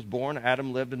Seth was born,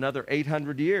 Adam lived another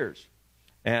 800 years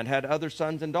and had other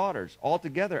sons and daughters.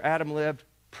 Altogether, Adam lived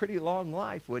pretty long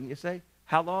life, wouldn't you say?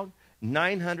 How long?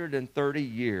 930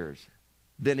 years.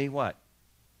 Then he what?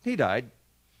 He died.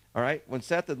 All right. When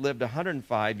Seth had lived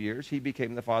 105 years, he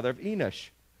became the father of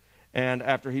Enoch. And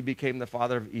after he became the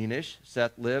father of Enoch,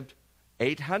 Seth lived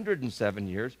 807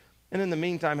 years. And in the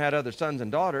meantime had other sons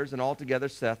and daughters. And altogether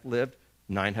Seth lived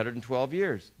 912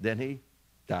 years. Then he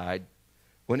died.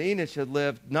 When Enoch had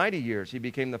lived 90 years, he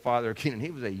became the father of Kenan.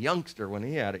 He was a youngster when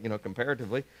he had it,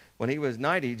 comparatively. When he was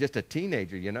 90, just a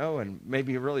teenager, and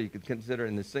maybe really you could consider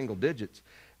in the single digits.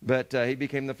 But he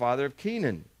became the father of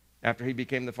Kenan. After he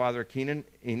became the father of Kenan,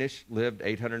 Enoch lived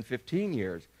 815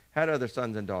 years, had other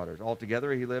sons and daughters.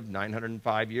 Altogether, he lived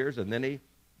 905 years, and then he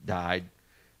died.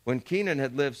 When Kenan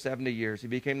had lived 70 years, he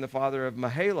became the father of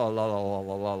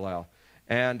Mahalalel.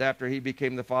 And after he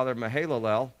became the father of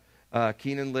Mahalalel,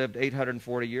 Kenan lived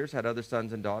 840 years, had other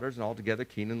sons and daughters, and altogether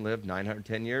Kenan lived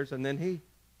 910 years, and then he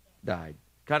died.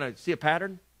 Kind of see a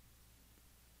pattern?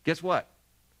 Guess what?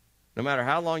 No matter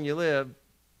how long you live,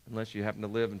 unless you happen to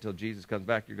live until Jesus comes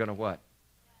back, you're going to what?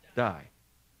 Die.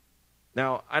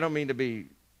 Now, I don't mean to be,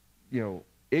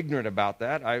 ignorant about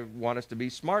that. I want us to be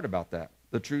smart about that.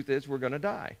 The truth is we're going to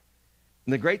die.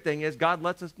 And the great thing is God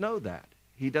lets us know that.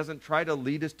 He doesn't try to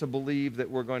lead us to believe that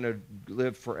we're going to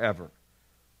live forever.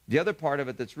 The other part of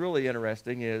it that's really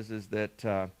interesting is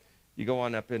that you go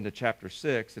on up into chapter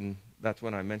 6, and that's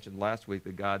when I mentioned last week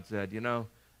that God said, I'm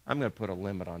going to put a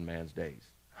limit on man's days,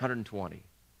 120.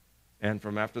 And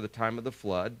from after the time of the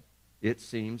flood, it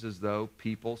seems as though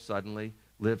people suddenly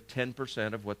live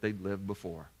 10% of what they'd lived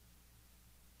before.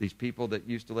 These people that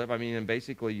used to live, and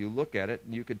basically you look at it,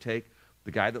 and you could take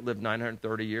the guy that lived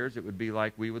 930 years, it would be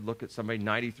like we would look at somebody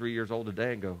 93 years old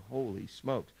today and go, holy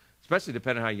smokes. Especially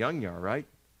depending on how young you are, right?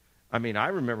 I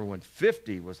remember when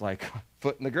 50 was like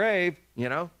foot in the grave,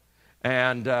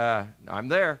 and I'm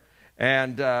there.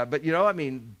 And, but,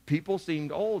 people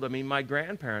seemed old. My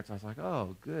grandparents, I was like,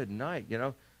 oh, good night,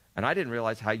 And I didn't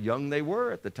realize how young they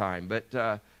were at the time.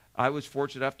 But I was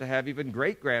fortunate enough to have even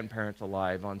great-grandparents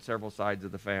alive on several sides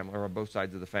of the family, or on both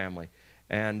sides of the family.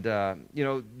 And, at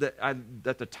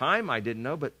the time I didn't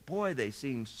know, but boy, they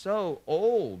seemed so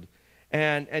old.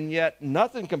 And yet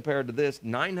nothing compared to this,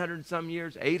 900 some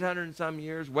years, 800 some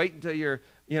years, wait until you're,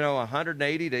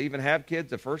 180 to even have kids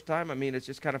the first time. It's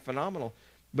just kind of phenomenal.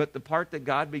 But the part that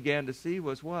God began to see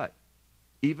was what?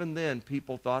 Even then,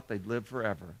 people thought they'd live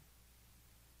forever.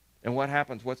 And what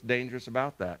happens? What's dangerous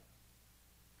about that?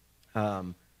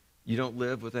 You don't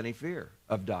live with any fear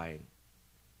of dying.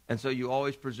 And so you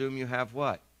always presume you have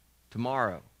what?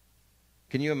 Tomorrow.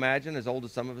 Can you imagine, as old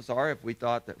as some of us are, if we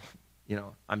thought that,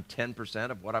 I'm 10%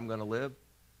 of what I'm going to live?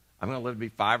 I'm going to live to be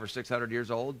 500 or 600 years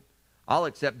old? I'll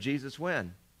accept Jesus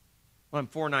when? When I'm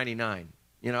 499,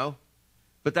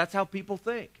 But that's how people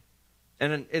think.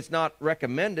 And it's not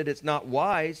recommended, it's not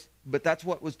wise, but that's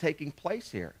what was taking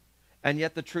place here. And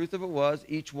yet the truth of it was,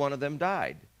 each one of them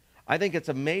died. I think it's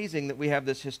amazing that we have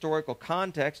this historical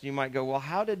context. You might go, well,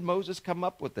 how did Moses come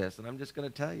up with this? And I'm just going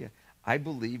to tell you, I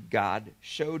believe God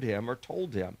showed him or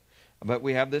told him. But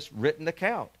we have this written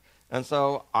account. And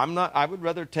so I would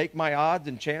rather take my odds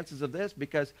and chances of this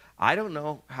because I don't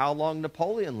know how long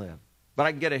Napoleon lived. But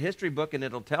I can get a history book and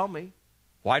it'll tell me.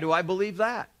 Why do I believe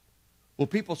that? Well,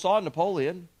 people saw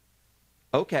Napoleon.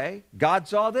 Okay, God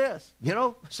saw this.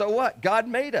 So what? God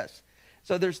made us.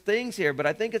 So there's things here, but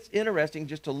I think it's interesting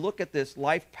just to look at this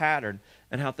life pattern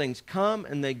and how things come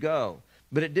and they go.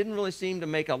 But it didn't really seem to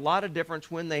make a lot of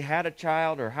difference when they had a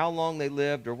child or how long they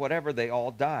lived or whatever, they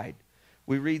all died.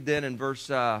 We read then in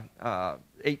verse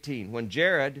 18, when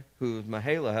Jared, who was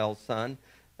Mahalalel's son,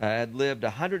 had lived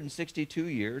 162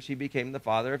 years, he became the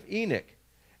father of Enoch.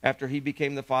 After he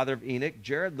became the father of Enoch,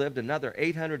 Jared lived another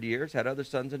 800 years, had other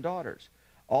sons and daughters.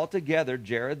 Altogether,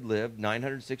 Jared lived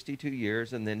 962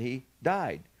 years, and then he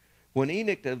died. When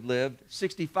Enoch had lived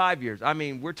 65 years,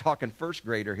 we're talking first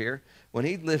grader here. When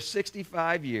he lived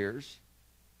 65 years,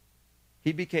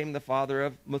 he became the father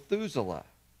of Methuselah.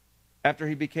 After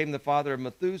he became the father of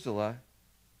Methuselah,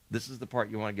 this is the part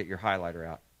you want to get your highlighter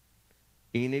out.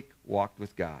 Enoch walked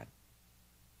with God.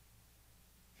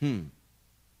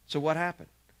 So what happened?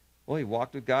 Well, he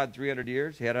walked with God 300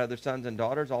 years. He had other sons and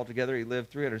daughters. Altogether, he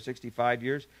lived 365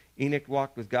 years. Enoch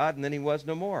walked with God, and then he was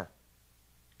no more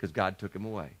because God took him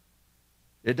away.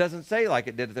 It doesn't say like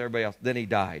it did with everybody else. Then he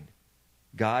died.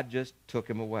 God just took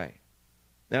him away.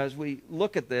 Now, as we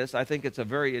look at this, I think it's a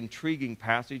very intriguing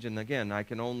passage. And again, I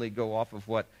can only go off of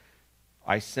what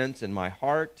I sense in my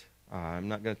heart. I'm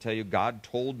not going to tell you God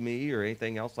told me or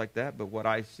anything else like that. But what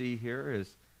I see here is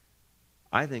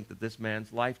I think that this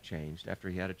man's life changed after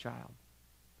he had a child.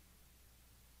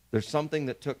 There's something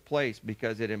that took place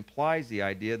because it implies the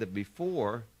idea that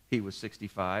before he was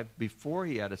 65, before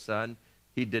he had a son,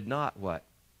 he did not what?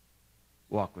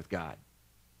 Walk with God.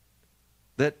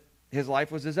 That his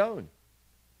life was his own.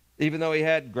 Even though he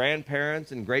had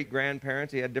grandparents and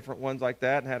great-grandparents, he had different ones like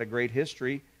that and had a great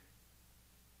history,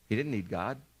 he didn't need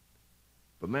God.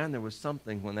 But man, there was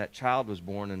something when that child was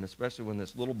born, and especially when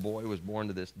this little boy was born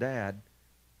to this dad,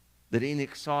 that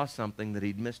Enoch saw something that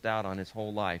he'd missed out on his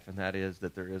whole life, and that is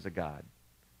that there is a God.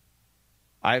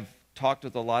 I've talked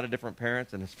with a lot of different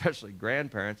parents, and especially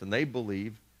grandparents, and they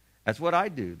believe, that's what I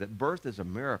do, that birth is a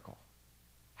miracle.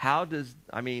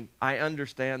 I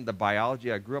understand the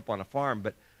biology. I grew up on a farm,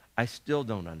 but I still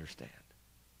don't understand.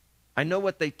 I know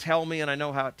what they tell me, and I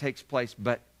know how it takes place,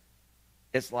 but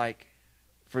it's like,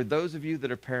 for those of you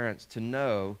that are parents, to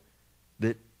know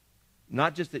that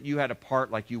not just that you had a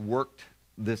part, like you worked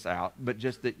this out, but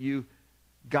just that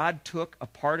God took a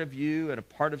part of you and a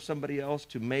part of somebody else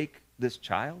to make this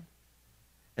child,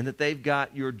 and that they've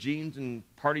got your genes and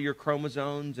part of your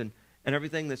chromosomes and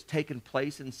everything that's taken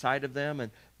place inside of them.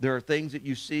 And there are things that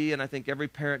you see, and I think every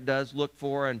parent does look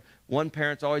for, and one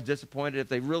parent's always disappointed if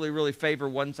they really, really favor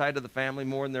one side of the family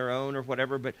more than their own or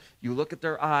whatever, but you look at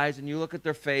their eyes and you look at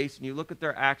their face and you look at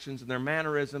their actions and their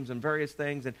mannerisms and various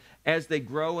things, and as they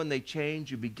grow and they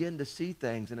change, you begin to see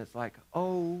things, and it's like,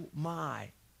 oh my.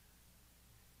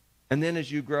 And then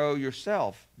as you grow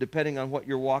yourself, depending on what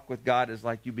your walk with God is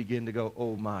like, you begin to go,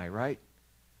 oh my, right?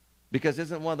 Because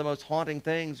isn't one of the most haunting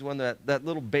things when that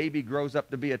little baby grows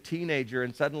up to be a teenager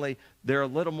and suddenly they're a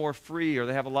little more free, or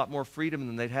they have a lot more freedom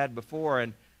than they'd had before,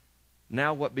 and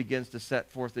now what begins to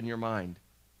set forth in your mind?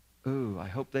 Ooh, I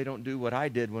hope they don't do what I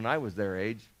did when I was their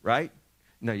age, right?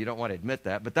 No, you don't want to admit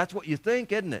that, but that's what you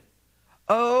think, isn't it?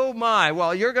 Oh my,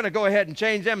 well, you're going to go ahead and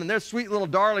change them, and they're sweet little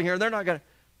darling here, and they're not going to.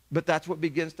 But that's what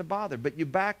begins to bother. But you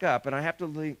back up, and I have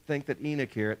to think that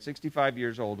Enoch here, at 65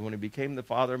 years old, when he became the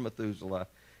father of Methuselah,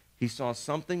 he saw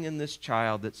something in this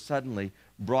child that suddenly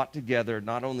brought together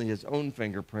not only his own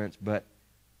fingerprints, but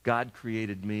God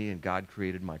created me and God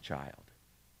created my child.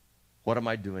 What am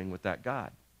I doing with that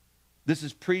God? This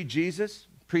is pre-Jesus,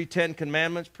 pre-10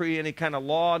 Commandments, pre any kind of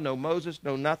law, no Moses,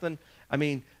 no nothing. I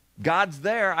mean, God's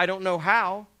there. I don't know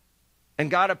how. And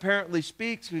God apparently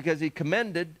speaks because he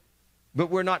commended. But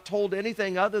we're not told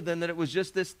anything other than that it was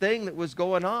just this thing that was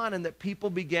going on, and that people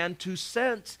began to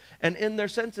sense. And in their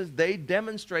senses, they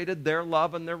demonstrated their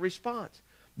love and their response.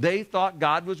 They thought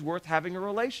God was worth having a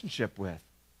relationship with.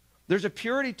 There's a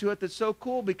purity to it that's so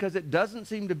cool because it doesn't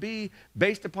seem to be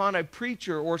based upon a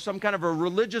preacher or some kind of a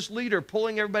religious leader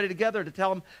pulling everybody together to tell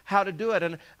them how to do it.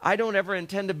 And I don't ever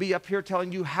intend to be up here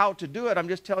telling you how to do it. I'm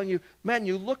just telling you, man,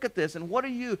 you look at this, and what are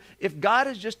you, if God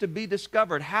is just to be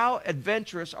discovered, how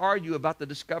adventurous are you about the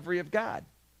discovery of God?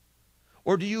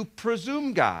 Or do you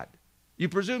presume God? You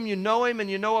presume you know him and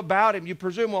you know about him. You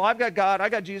presume, well, I've got God, I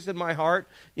got Jesus in my heart.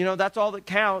 You know, that's all that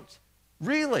counts.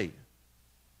 Really?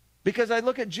 Because I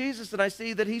look at Jesus and I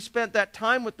see that he spent that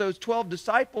time with those 12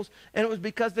 disciples, and it was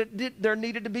because there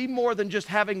needed to be more than just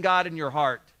having God in your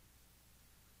heart.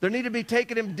 There needed to be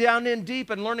taking him down in deep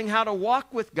and learning how to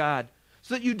walk with God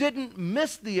so that you didn't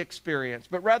miss the experience,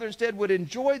 but rather instead would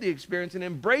enjoy the experience and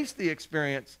embrace the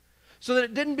experience so that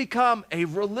it didn't become a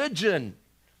religion.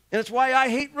 And it's why I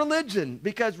hate religion,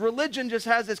 because religion just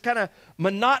has this kind of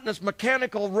monotonous,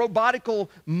 mechanical, robotical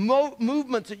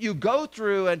movements that you go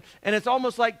through, and it's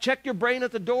almost like check your brain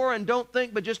at the door and don't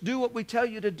think, but just do what we tell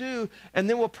you to do, and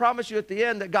then we'll promise you at the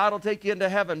end that God will take you into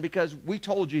heaven because we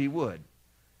told you he would.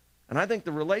 And I think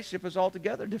the relationship is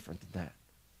altogether different than that.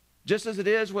 Just as it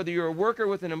is, whether you're a worker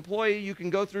with an employee, you can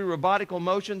go through robotical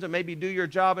motions and maybe do your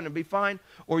job and it'll be fine,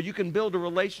 or you can build a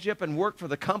relationship and work for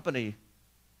the company.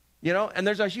 You know, and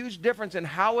there's a huge difference in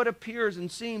how it appears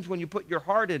and seems when you put your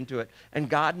heart into it. And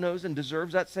God knows and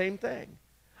deserves that same thing.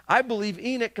 I believe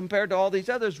Enoch, compared to all these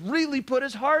others, really put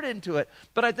his heart into it.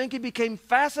 But I think he became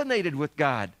fascinated with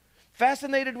God,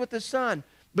 fascinated with the Son.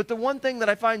 But the one thing that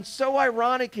I find so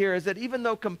ironic here is that even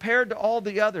though compared to all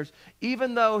the others,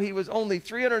 even though he was only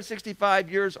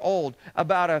 365 years old,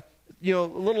 about a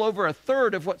little over a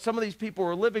third of what some of these people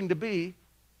were living to be,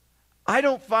 I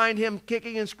don't find him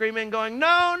kicking and screaming going,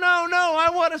 no, no, no, I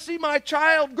want to see my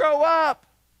child grow up.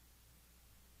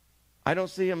 I don't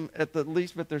see him at the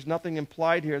least, but there's nothing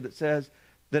implied here that says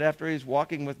that after he's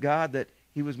walking with God that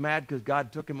he was mad because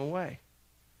God took him away.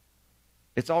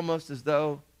 It's almost as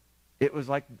though It was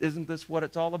like, isn't this what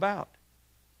it's all about?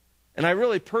 And I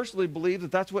really personally believe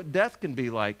that that's what death can be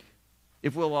like.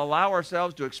 If we'll allow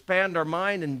ourselves to expand our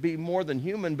mind and be more than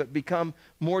human but become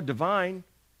more divine,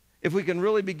 if we can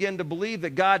really begin to believe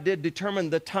that God did determine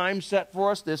the time set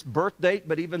for us, this birth date,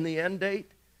 but even the end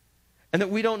date, and that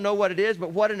we don't know what it is,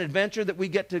 but what an adventure that we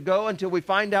get to go until we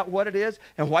find out what it is,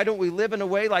 and why don't we live in a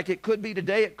way like it could be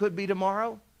today, it could be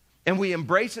tomorrow, and we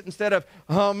embrace it instead of,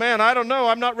 oh man, I don't know,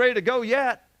 I'm not ready to go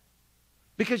yet.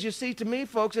 Because you see, to me,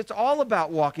 folks, it's all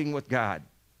about walking with God.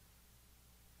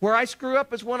 Where I screw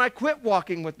up is when I quit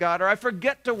walking with God, or I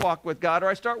forget to walk with God, or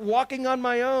I start walking on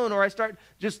my own, or I start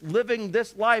just living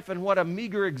this life, and what a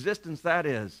meager existence that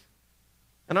is.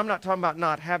 And I'm not talking about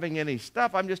not having any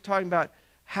stuff. I'm just talking about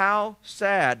how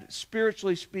sad,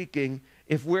 spiritually speaking,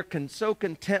 if we're so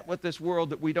content with this world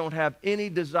that we don't have any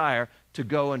desire to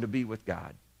go and to be with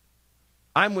God.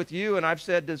 I'm with you, and I've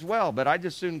said as well, but I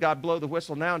just soon God blow the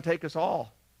whistle now and take us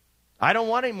all. I don't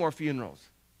want any more funerals.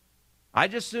 I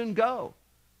just soon go.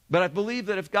 But I believe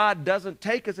that if God doesn't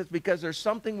take us, it's because there's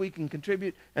something we can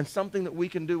contribute and something that we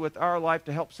can do with our life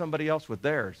to help somebody else with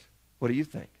theirs. What do you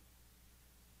think?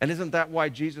 And isn't that why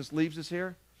Jesus leaves us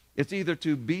here? It's either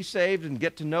to be saved and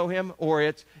get to know him, or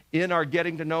it's in our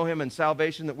getting to know him and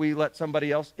salvation that we let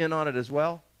somebody else in on it as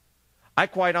well. I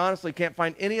quite honestly can't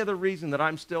find any other reason that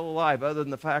I'm still alive other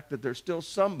than the fact that there's still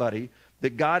somebody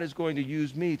that God is going to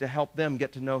use me to help them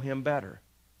get to know him better.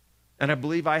 And I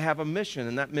believe I have a mission,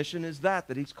 and that mission is that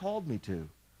he's called me to.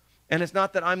 And it's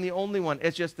not that I'm the only one.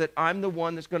 It's just that I'm the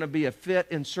one that's going to be a fit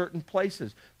in certain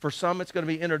places. For some, it's going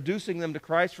to be introducing them to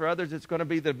Christ. For others, it's going to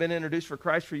be they've been introduced for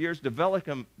Christ for years,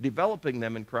 developing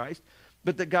them in Christ.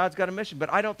 But that God's got a mission.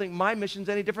 But I don't think my mission's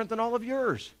any different than all of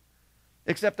yours.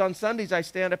 Except on Sundays, I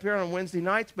stand up here on Wednesday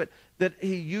nights, but that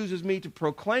he uses me to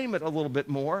proclaim it a little bit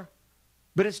more.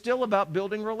 But it's still about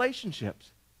building relationships.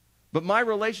 But my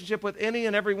relationship with any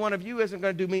and every one of you isn't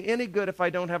going to do me any good if I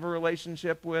don't have a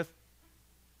relationship with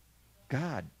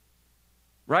God.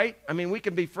 Right? I mean, we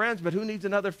can be friends, but who needs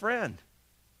another friend?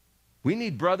 We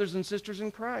need brothers and sisters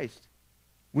in Christ.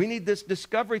 We need this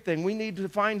discovery thing. We need to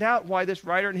find out why this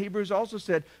writer in Hebrews also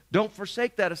said, don't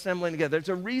forsake that assembling together. There's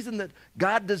a reason that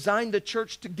God designed the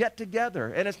church to get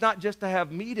together. And it's not just to have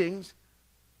meetings,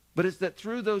 but it's that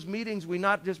through those meetings we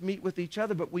not just meet with each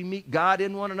other, but we meet God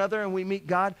in one another, and we meet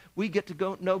God. We get to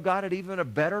go know God at even a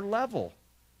better level,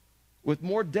 with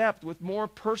more depth, with more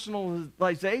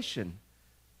personalization.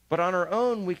 But on our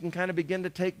own, we can kind of begin to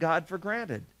take God for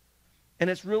granted. And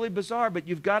it's really bizarre, but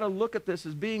you've got to look at this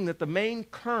as being that the main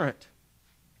current,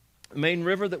 the main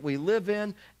river that we live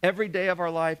in every day of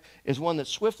our life is one that's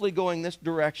swiftly going this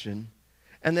direction,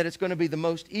 and that it's going to be the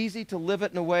most easy to live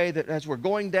it in a way that as we're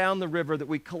going down the river that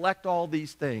we collect all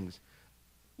these things.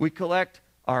 We collect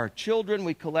our children,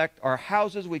 we collect our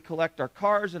houses, we collect our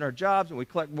cars and our jobs, and we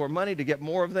collect more money to get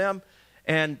more of them.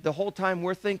 And the whole time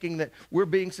we're thinking that we're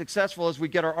being successful as we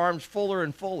get our arms fuller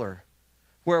and fuller.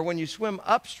 Where when you swim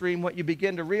upstream, what you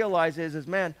begin to realize is,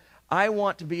 man, I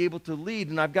want to be able to lead,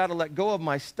 and I've got to let go of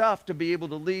my stuff to be able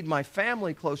to lead my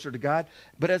family closer to God.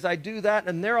 But as I do that,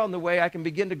 and they're on the way, I can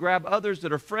begin to grab others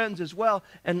that are friends as well,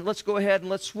 and let's go ahead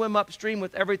and let's swim upstream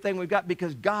with everything we've got,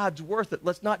 because God's worth it.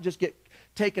 Let's not just get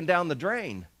taken down the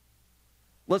drain.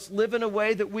 Let's live in a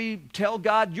way that we tell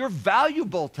God, you're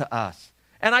valuable to us,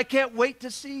 and I can't wait to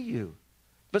see you.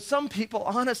 But some people,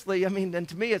 honestly, I mean, and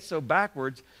to me it's so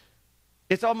backwards,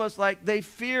 it's almost like they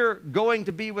fear going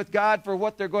to be with God for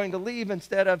what they're going to leave,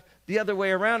 instead of the other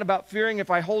way around, about fearing if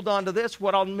I hold on to this,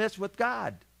 what I'll miss with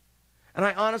God. And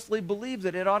I honestly believe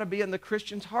that it ought to be in the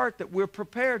Christian's heart that we're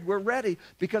prepared, we're ready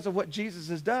because of what Jesus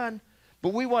has done.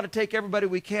 But we want to take everybody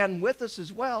we can with us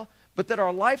as well, but that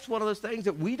our life's one of those things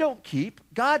that we don't keep,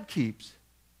 God keeps.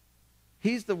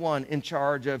 He's the one in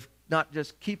charge of not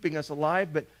just keeping us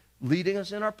alive, but leading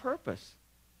us in our purpose.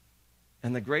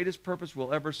 And the greatest purpose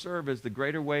we'll ever serve is the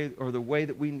greater way, or the way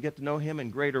that we can get to know him in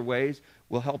greater ways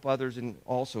will help others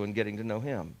also in getting to know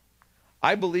him.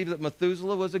 I believe that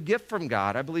Methuselah was a gift from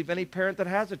God. I believe any parent that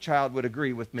has a child would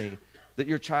agree with me that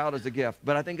your child is a gift.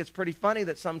 But I think it's pretty funny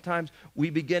that sometimes we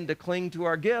begin to cling to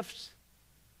our gifts.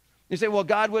 You say, well,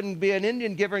 God wouldn't be an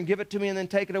Indian giver and give it to me and then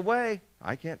take it away.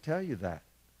 I can't tell you that.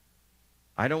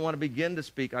 I don't want to begin to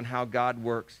speak on how God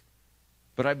works.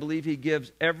 But I believe he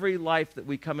gives every life that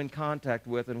we come in contact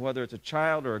with, and whether it's a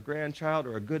child or a grandchild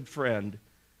or a good friend,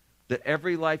 that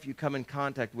every life you come in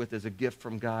contact with is a gift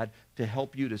from God to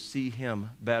help you to see him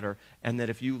better. And that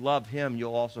if you love him,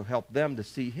 you'll also help them to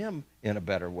see him in a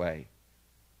better way.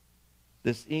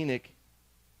 This Enoch,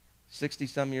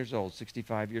 60-some years old,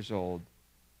 65 years old,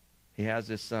 he has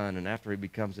this son, and after he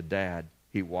becomes a dad,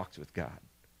 he walks with God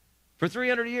For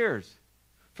 300 years.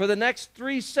 For the next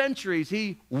 3 centuries,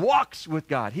 he walks with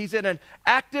God. He's in an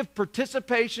active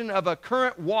participation of a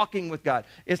current walking with God.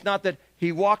 It's not that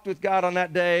he walked with God on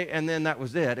that day and then that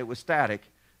was it. It was static.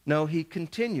 No, he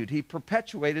continued. He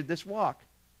perpetuated this walk.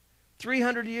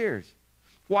 300 years.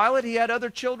 While he had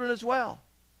other children as well.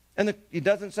 And it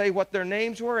doesn't say what their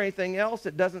names were or anything else.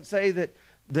 It doesn't say that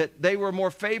they were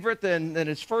more favorite than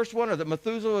his first one or that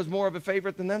Methuselah was more of a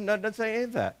favorite than them. No, it doesn't say any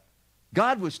of that.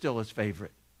 God was still his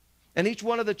favorite. And each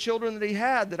one of the children that he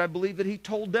had, that I believe that he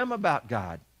told them about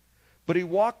God. But he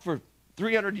walked for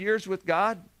 300 years with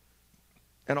God.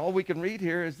 And all we can read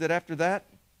here is that after that,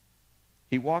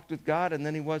 he walked with God and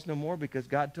then he was no more because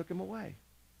God took him away.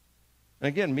 And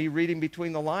again, me reading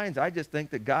between the lines, I just think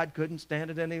that God couldn't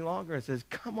stand it any longer and says,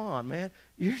 come on, man,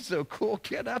 you're so cool.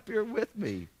 Get up here with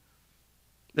me.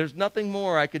 There's nothing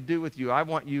more I could do with you. I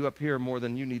want you up here more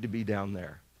than you need to be down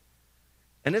there.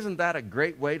 And isn't that a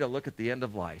great way to look at the end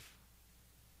of life?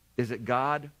 Is that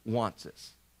God wants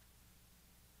us.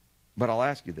 But I'll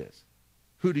ask you this.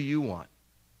 Who do you want?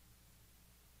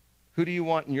 Who do you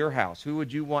want in your house? Who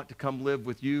would you want to come live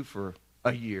with you for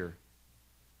a year?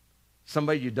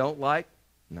 Somebody you don't like?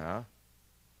 No.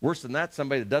 Worse than that,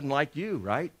 somebody that doesn't like you,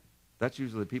 right? That's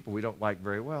usually the people we don't like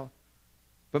very well.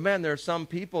 But man, there are some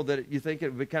people that you think it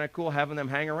would be kind of cool having them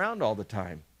hang around all the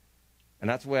time. And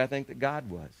that's the way I think that God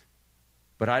was.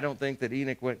 But I don't think that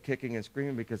Enoch went kicking and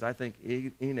screaming because I think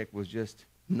Enoch was just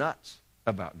nuts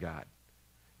about God.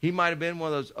 He might have been one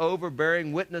of those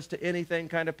overbearing witness to anything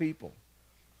kind of people.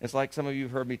 It's like some of you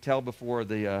have heard me tell before,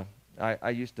 I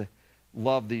used to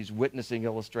love these witnessing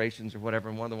illustrations or whatever,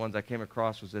 and one of the ones I came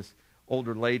across was this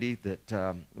older lady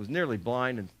that was nearly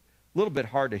blind and a little bit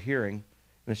hard of hearing.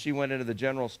 And she went into the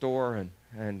general store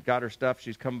and got her stuff.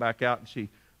 She's come back out and she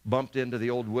bumped into the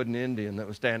old wooden Indian that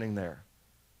was standing there.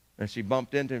 And she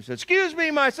bumped into him and said, excuse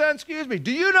me, my son, excuse me,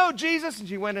 do you know Jesus? And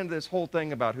she went into this whole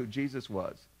thing about who Jesus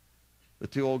was. The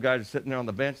 2 old guys are sitting there on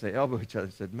the bench. They elbow each other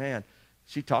and said, man,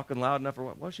 is she talking loud enough or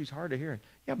what? Well, she's hard of hearing.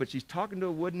 Yeah, but she's talking to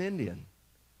a wooden Indian.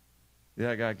 The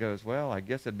other guy goes, well, I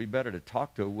guess it'd be better to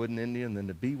talk to a wooden Indian than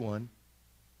to be one.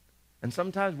 And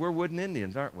sometimes we're wooden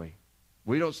Indians, aren't we?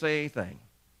 We don't say anything,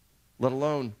 let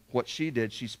alone what she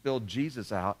did. She spilled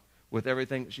Jesus out with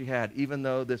everything that she had, even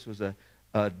though this was a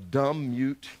dumb,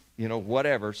 mute,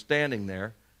 whatever, standing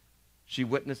there. She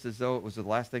witnessed as though it was the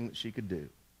last thing that she could do.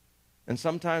 And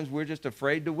sometimes we're just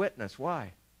afraid to witness.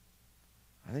 Why?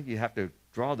 I think you have to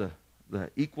draw the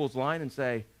equals line and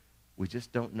say, we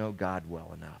just don't know God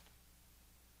well enough.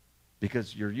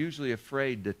 Because you're usually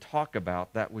afraid to talk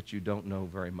about that which you don't know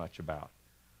very much about.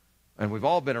 And we've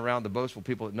all been around the boastful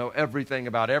people that know everything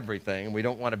about everything, and we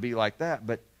don't want to be like that.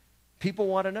 But people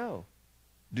want to know,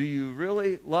 do you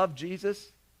really love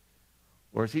Jesus?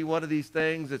 Or is he one of these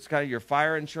things that's kind of your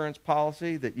fire insurance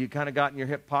policy that you kind of got in your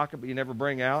hip pocket but you never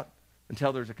bring out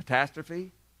until there's a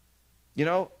catastrophe?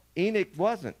 Enoch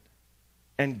wasn't.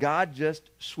 And God just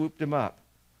swooped him up.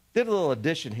 Did a little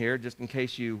addition here just in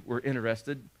case you were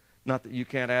interested. Not that you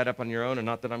can't add up on your own and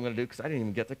not that I'm going to do because I didn't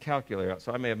even get the calculator out,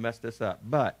 so I may have messed this up.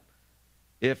 But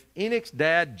if Enoch's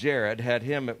dad, Jared, had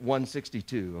him at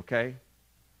 162, okay?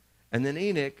 And then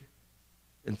Enoch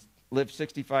lived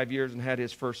 65 years and had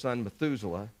his first son,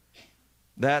 Methuselah.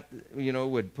 That,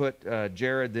 would put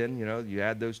Jared then, you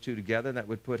add those two together, that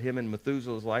would put him in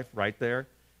Methuselah's life right there.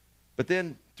 But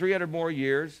then 300 more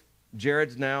years,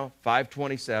 Jared's now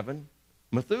 527.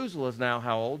 Methuselah's now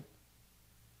how old?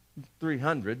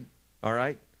 300, all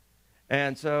right?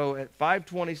 And so at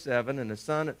 527 and the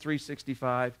son at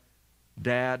 365,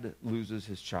 dad loses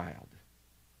his child.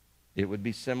 It would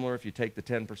be similar if you take the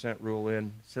 10% rule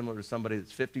in, similar to somebody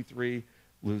that's 53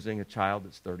 losing a child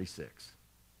that's 36.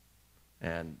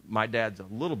 And my dad's a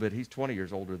little bit, he's 20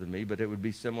 years older than me, but it would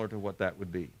be similar to what that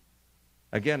would be.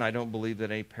 Again, I don't believe that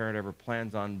any parent ever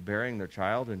plans on burying their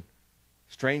child. And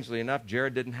strangely enough,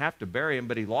 Jared didn't have to bury him,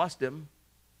 but he lost him.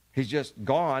 He's just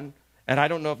gone. And I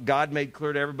don't know if God made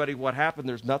clear to everybody what happened.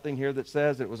 There's nothing here that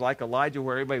says it was like Elijah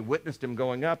where everybody witnessed him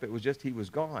going up. It was just he was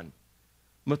gone.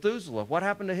 Methuselah, what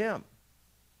happened to him?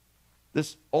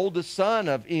 This oldest son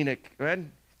of Enoch,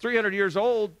 man, 300 years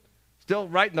old, still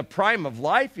right in the prime of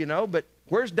life, but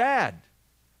where's Dad?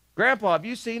 Grandpa, have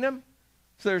you seen him?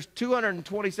 So there's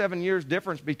 227 years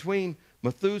difference between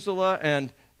Methuselah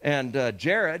and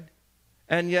Jared.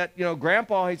 And yet,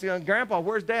 Grandpa, he's going, Grandpa,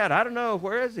 where's Dad? I don't know.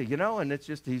 Where is he? And it's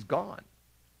just he's gone.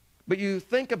 But you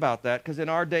think about that because in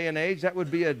our day and age, that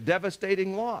would be a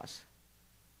devastating loss.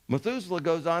 Methuselah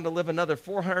goes on to live another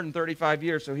 435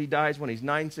 years, so he dies when he's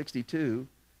 962.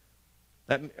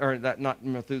 Not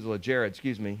Methuselah, Jared,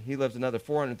 excuse me. He lives another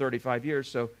 435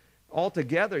 years, so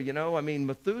altogether, you know, I mean,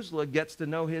 Methuselah gets to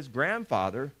know his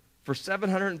grandfather for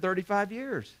 735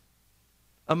 years.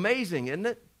 Amazing, isn't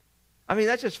it? I mean,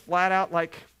 that's just flat out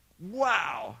like,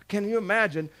 wow. Can you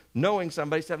imagine knowing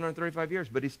somebody 735 years?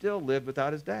 But he still lived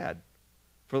without his dad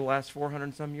for the last 400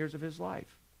 and some years of his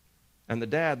life. And the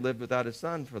dad lived without his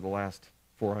son for the last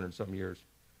 400 some years.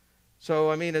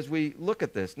 So, I mean, as we look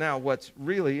at this, now what's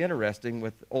really interesting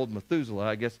with old Methuselah,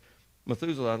 I guess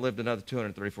Methuselah lived another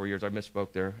 234 years. I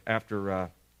misspoke there after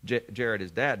Jared,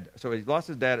 his dad. So he lost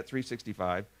his dad at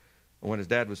 365, when his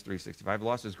dad was 365. He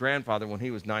lost his grandfather when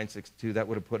he was 962. That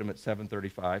would have put him at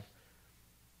 735.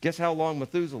 Guess how long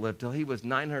Methuselah lived? Till he was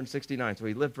 969. So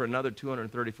he lived for another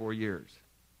 234 years.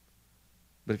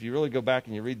 But if you really go back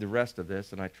and you read the rest of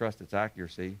this, and I trust its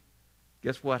accuracy,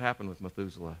 guess what happened with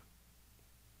Methuselah?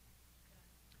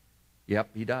 Yep,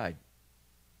 he died.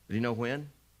 Do you know when?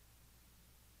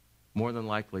 More than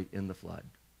likely in the flood.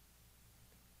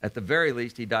 At the very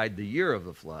least, he died the year of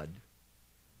the flood.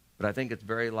 But I think it's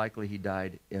very likely he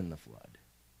died in the flood.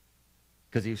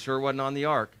 Because he sure wasn't on the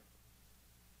ark.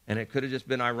 And it could have just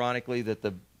been ironically that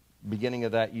the beginning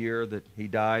of that year that he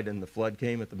died and the flood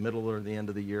came at the middle or the end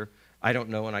of the year. I don't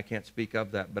know, and I can't speak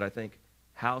of that. But I think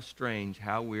how strange,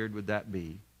 how weird would that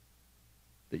be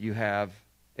that you have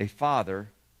a father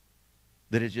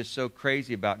that is just so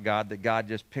crazy about God that God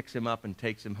just picks him up and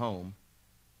takes him home,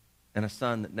 and a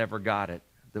son that never got it,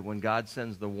 that when God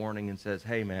sends the warning and says,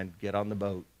 hey man, get on the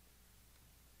boat,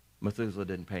 Methuselah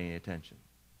didn't pay any attention,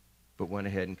 but went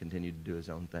ahead and continued to do his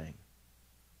own thing.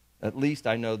 At least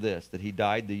I know this, that he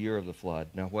died the year of the flood.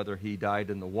 Now whether he died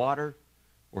in the water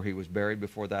or he was buried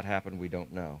before that happened, we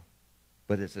don't know.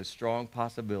 But it's a strong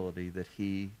possibility that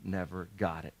he never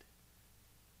got it.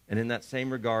 And in that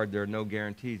same regard, there are no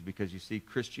guarantees, because you see,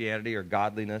 Christianity or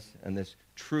godliness and this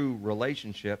true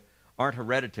relationship aren't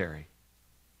hereditary.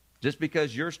 Just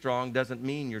because you're strong doesn't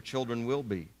mean your children will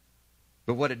be.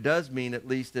 But what it does mean, at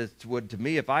least as would to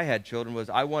me if I had children, was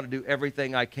I want to do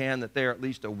everything I can that they're at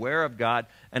least aware of God,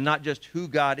 and not just who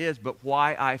God is, but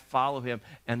why I follow him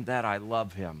and that I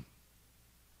love him.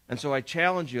 And so I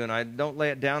challenge you, and I don't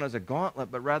lay it down as a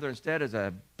gauntlet, but rather instead as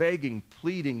a begging,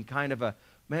 pleading kind of a,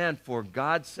 man, for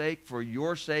God's sake, for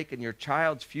your sake and your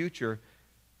child's future,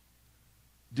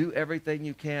 do everything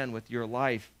you can with your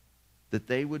life that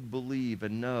they would believe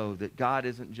and know that God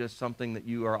isn't just something that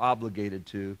you are obligated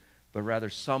to, but rather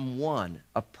someone,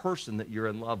 a person that you're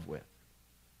in love with.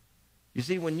 You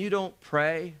see, when you don't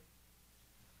pray,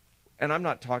 and I'm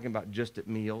not talking about just at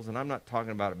meals, and I'm not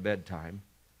talking about at bedtime,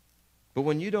 but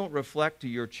when you don't reflect to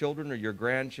your children or your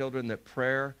grandchildren that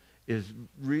prayer is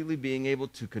really being able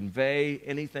to convey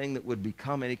anything that would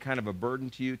become any kind of a burden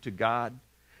to you to God,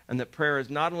 and that prayer is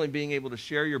not only being able to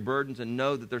share your burdens and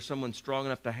know that there's someone strong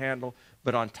enough to handle,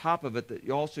 but on top of it, that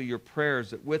also your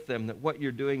prayers, that with them, that what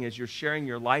you're doing is you're sharing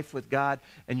your life with God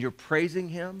and you're praising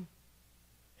him.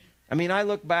 I mean, I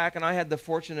look back and I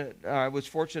was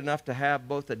fortunate enough to have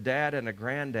both a dad and a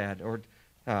granddad, or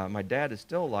my dad is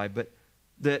still alive, but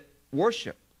that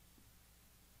worship.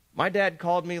 My dad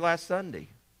called me last Sunday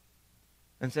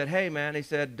and said, hey, man, he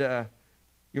said,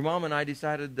 your mom and I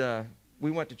decided,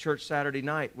 we went to church Saturday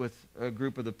night with a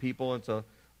group of the people. It's a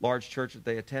large church that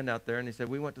they attend out there. And he said,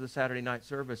 we went to the Saturday night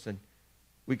service, and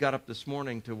we got up this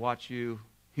morning to watch you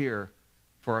here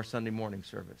for our Sunday morning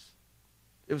service.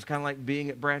 It was kind of like being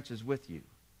at Branches with you.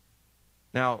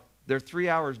 Now, they're 3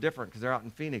 hours different because they're out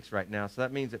in Phoenix right now. So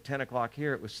that means at 10 o'clock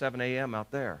here, it was 7 a.m. out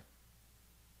there.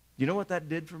 You know what that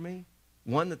did for me?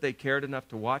 One, that they cared enough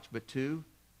to watch, but two,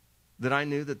 that I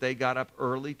knew that they got up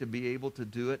early to be able to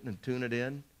do it and tune it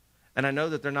in. And I know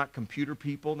that they're not computer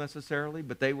people necessarily,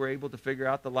 but they were able to figure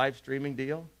out the live streaming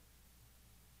deal.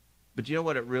 But you know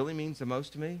what it really means the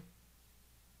most to me?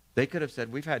 They could have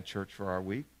said, we've had church for our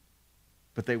week,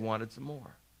 but they wanted some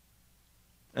more.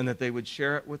 And that they would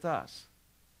share it with us.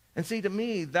 And see, to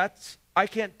me, I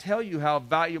can't tell you how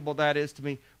valuable that is to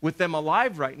me with them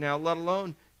alive right now, let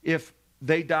alone if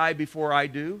they die before I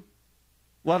do.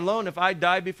 Let alone if I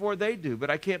die before they do.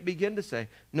 But I can't begin to say,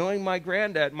 knowing my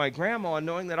granddad, my grandma, and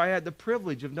knowing that I had the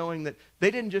privilege of knowing that they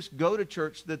didn't just go to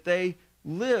church, that they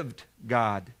lived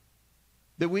God.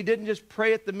 That we didn't just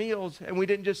pray at the meals, and we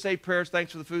didn't just say prayers,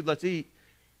 thanks for the food, let's eat.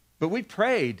 But we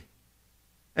prayed.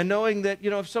 And knowing that,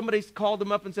 if somebody called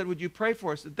them up and said, would you pray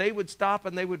for us? That they would stop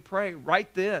and they would pray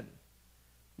right then.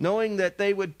 Knowing that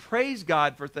they would praise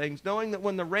God for things, knowing that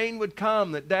when the rain would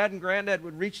come, that Dad and Granddad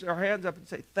would reach their hands up and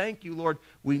say, thank you, Lord,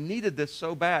 we needed this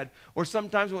so bad. Or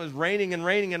sometimes when it was raining and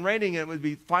raining and raining,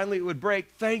 and finally it would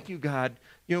break, thank you, God,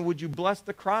 would you bless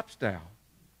the crops now?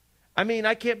 I mean,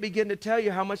 I can't begin to tell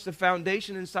you how much the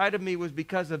foundation inside of me was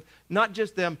because of not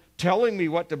just them telling me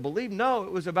what to believe. No,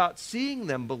 it was about seeing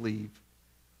them believe.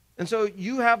 And so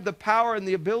you have the power and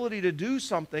the ability to do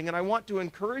something, and I want to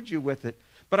encourage you with it.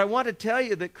 But I want to tell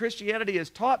you that Christianity is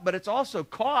taught, but it's also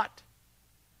caught.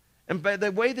 And by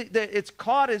the way that it's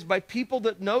caught is by people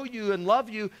that know you and love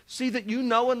you, see that you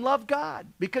know and love God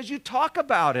because you talk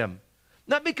about Him.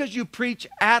 Not because you preach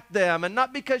at them and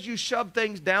not because you shove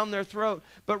things down their throat,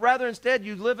 but rather instead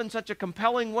you live in such a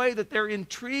compelling way that they're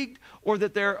intrigued or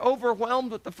that they're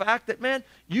overwhelmed with the fact that, man,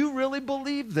 you really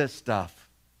believe this stuff.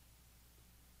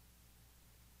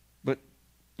 But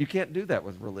you can't do that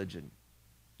with religion.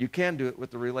 You can do it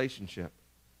with the relationship.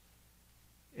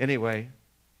 Anyway,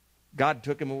 God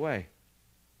took him away.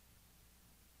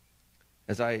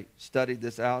 As I studied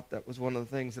this out, that was one of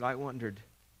the things that I wondered.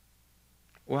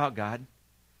 Wow, God,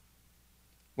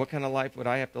 what kind of life would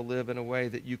I have to live in a way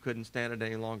that you couldn't stand it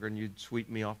any longer and you'd sweep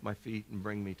me off my feet and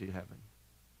bring me to heaven?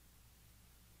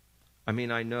 I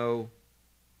mean, I know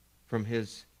from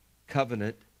His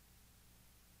covenant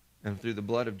and through the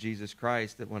blood of Jesus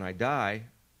Christ that when I die,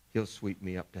 He'll sweep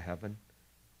me up to heaven.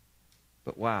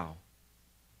 But wow,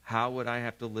 how would I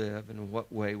have to live and in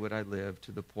what way would I live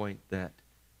to the point that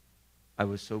I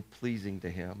was so pleasing to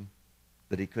Him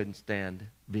that He couldn't stand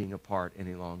being apart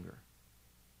any longer?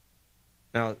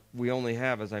 Now, we only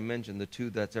have, as I mentioned, the two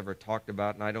that's ever talked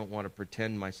about, and I don't want to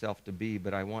pretend myself to be,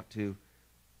 but I want to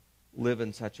live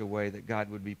in such a way that God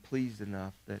would be pleased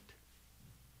enough that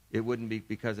it wouldn't be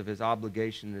because of His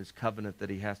obligation and His covenant that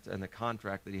He has to, and the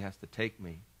contract that He has to take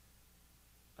me.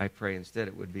 I pray instead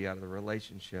it would be out of the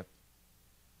relationship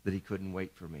that He couldn't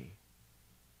wait for me.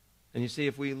 And you see,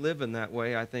 if we live in that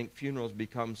way, I think funerals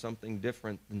become something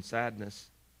different than sadness.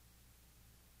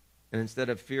 And instead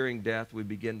of fearing death, we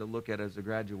begin to look at it as a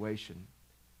graduation.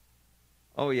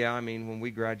 Oh yeah, I mean, when we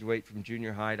graduate from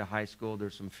junior high to high school,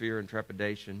 there's some fear and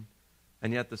trepidation.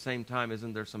 And yet at the same time,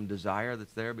 isn't there some desire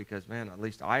that's there? Because, man, at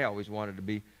least I always wanted to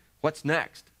be, what's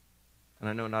next? And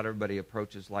I know not everybody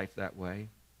approaches life that way.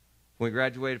 When we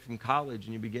graduated from college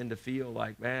and you begin to feel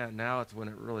like, man, now it's when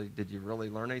it really, did you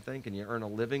really learn anything? Can you earn a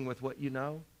living with what you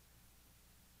know?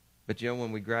 But you know,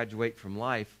 when we graduate from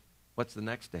life, what's the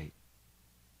next state?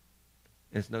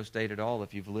 It's no state at all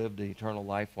if you've lived the eternal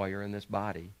life while you're in this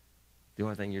body. The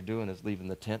only thing you're doing is leaving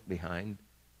the tent behind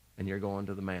and you're going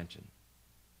to the mansion.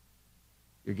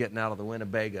 You're getting out of the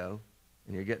Winnebago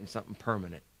and you're getting something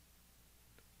permanent.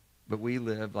 But we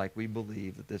live like we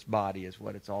believe that this body is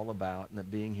what it's all about and that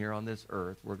being here on this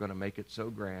earth, we're going to make it so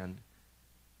grand.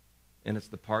 And it's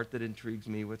the part that intrigues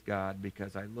me with God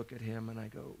because I look at Him and I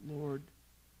go, Lord,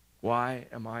 why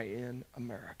am I in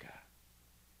America?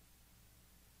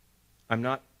 I'm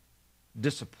not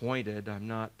disappointed. I'm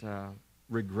not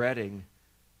regretting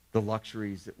the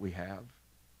luxuries that we have.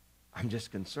 I'm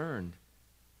just concerned.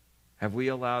 Have we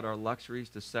allowed our luxuries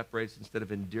to separate us instead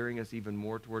of endearing us even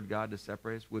more toward God to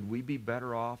separate us? Would we be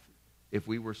better off if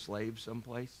we were slaves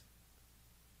someplace?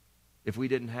 If we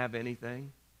didn't have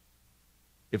anything?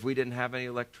 If we didn't have any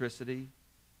electricity?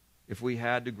 If we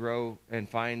had to grow and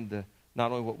find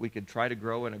not only what we could try to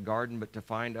grow in a garden, but to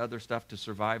find other stuff to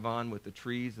survive on with the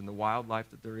trees and the wildlife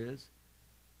that there is?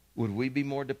 Would we be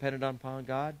more dependent upon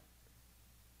God?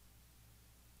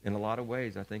 In a lot of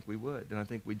ways, I think we would. And I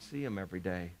think we'd see Him every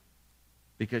day.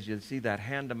 Because you see, that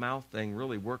hand-to-mouth thing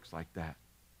really works like that.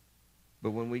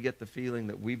 But when we get the feeling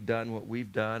that we've done what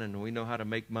we've done and we know how to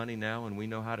make money now and we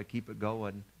know how to keep it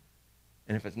going,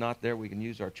 and if it's not there, we can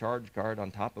use our charge card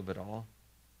on top of it all,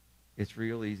 it's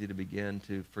real easy to begin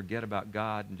to forget about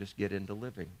God and just get into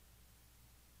living.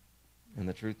 And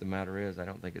the truth of the matter is, I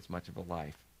don't think it's much of a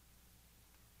life.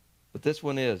 But this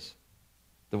one is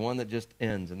the one that just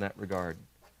ends in that regard.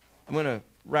 I'm going to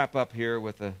wrap up here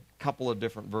with a couple of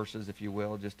different verses, if you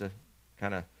will, just to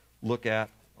kind of look at.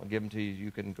 I'll give them to you. You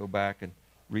can go back and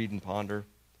read and ponder.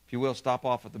 If you will, stop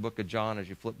off at the book of John as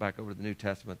you flip back over to the New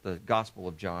Testament, the Gospel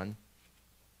of John.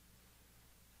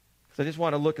 So I just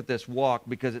want to look at this walk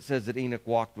because it says that Enoch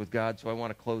walked with God. So I want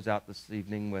to close out this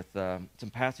evening with some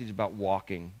passage about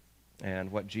walking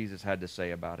and what Jesus had to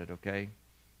say about it, okay?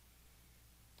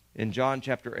 In John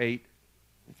chapter 8,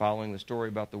 following the story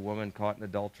about the woman caught in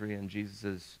adultery and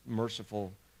Jesus'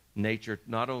 merciful nature,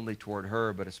 not only toward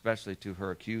her, but especially to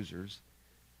her accusers,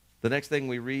 the next thing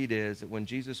we read is that when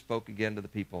Jesus spoke again to the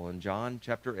people, in John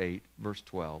chapter 8, verse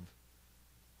 12,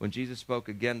 when Jesus spoke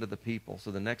again to the people,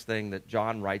 so the next thing that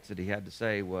John writes that he had to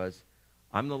say was,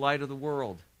 I'm the light of the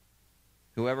world.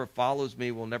 Whoever follows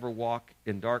me will never walk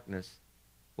in darkness,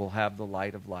 will have the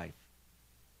light of life.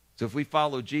 So if we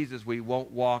follow Jesus, we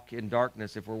won't walk in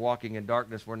darkness. If we're walking in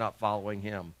darkness, we're not following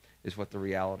Him. is what the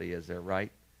reality is there,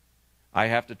 right? I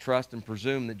have to trust and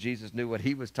presume that Jesus knew what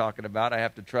he was talking about. I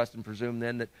have to trust and presume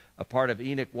then that a part of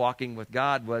Enoch walking with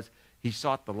God was he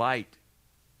sought the light.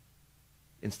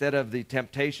 Instead of the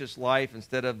temptatious life,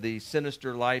 instead of the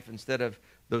sinister life, instead of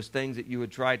those things that you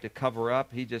would try to cover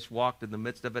up, he just walked in the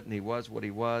midst of it, and he was what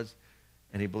he was,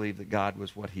 and he believed that God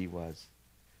was what he was.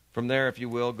 From there, if you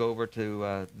will, go over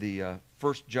to the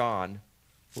 1 John,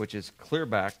 which is clear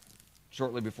back,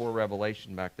 shortly before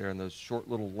Revelation back there in those short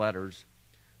little letters.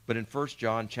 But in 1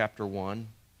 John chapter 1,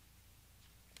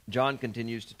 John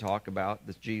continues to talk about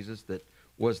this Jesus that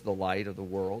was the light of the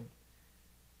world.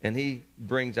 And he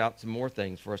brings out some more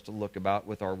things for us to look about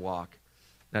with our walk.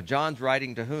 Now, John's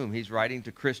writing to whom? He's writing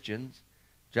to Christians.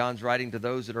 John's writing to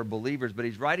those that are believers, but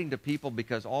he's writing to people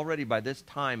because already by this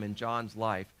time in John's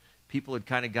life, people had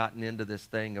kind of gotten into this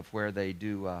thing of where they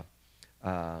do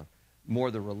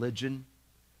more the religion,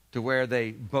 to where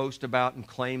they boast about and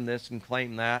claim this and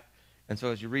claim that. And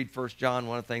so as you read 1 John,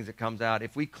 one of the things that comes out,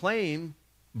 if we claim,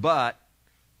 but,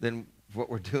 then what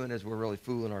we're doing is we're really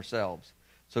fooling ourselves.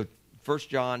 So 1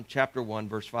 John chapter 1,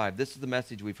 verse 5, this is the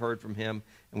message we've heard from him,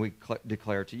 and we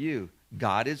declare to you.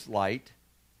 God is light,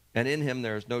 and in him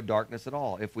there is no darkness at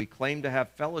all. If we claim to have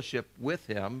fellowship with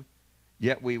him,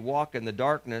 yet we walk in the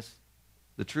darkness,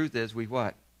 the truth is we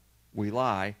what? We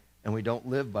lie, and we don't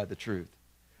live by the truth.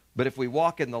 But if we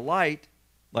walk in the light,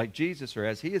 like Jesus, or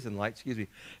as he is in light, excuse me,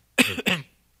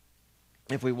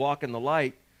 if we walk in the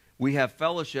light, we have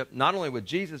fellowship not only with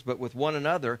Jesus, but with one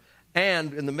another.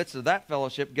 And in the midst of that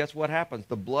fellowship, guess what happens?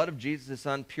 The blood of Jesus, his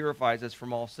son, purifies us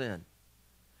from all sin.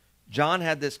 John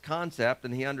had this concept,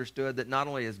 and he understood that not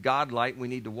only is God light, we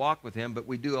need to walk with him, but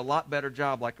we do a lot better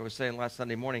job, like I was saying last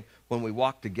Sunday morning, when we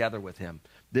walk together with him.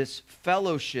 This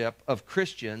fellowship of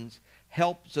Christians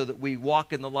helps so that we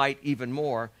walk in the light even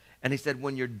more. And he said,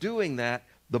 when you're doing that,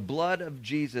 the blood of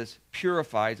Jesus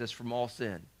purifies us from all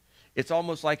sin. It's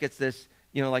almost like it's this,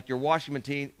 like your washing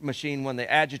machine when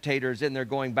the agitator is in there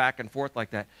going back and forth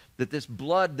like that, that this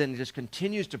blood then just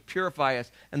continues to purify us.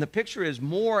 And the picture is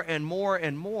more and more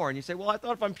and more. And you say, well, I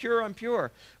thought if I'm pure, I'm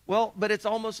pure. Well, but it's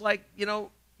almost like,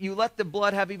 you let the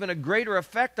blood have even a greater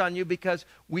effect on you because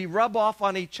we rub off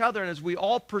on each other. And as we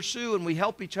all pursue and we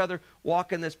help each other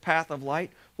walk in this path of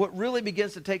light, what really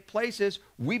begins to take place is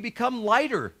we become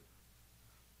lighter.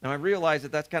 Now, I realize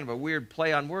that that's kind of a weird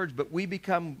play on words, but we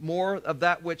become more of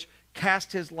that which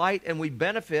cast his light, and we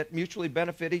mutually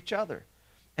benefit each other.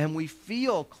 And we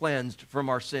feel cleansed from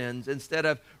our sins instead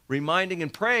of reminding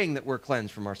and praying that we're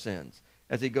cleansed from our sins,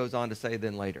 as he goes on to say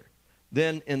then later.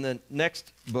 Then in the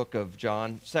next book of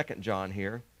John, 2 John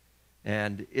here,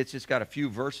 and it's just got a few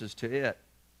verses to it,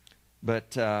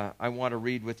 but I want to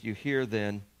read with you here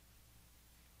then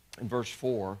in verse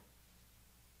 4.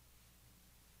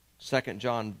 2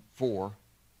 John 4.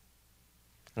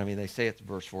 I mean, they say it's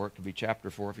verse 4. It could be chapter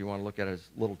 4 if you want to look at it as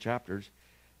little chapters.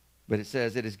 But it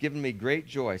says, it has given me great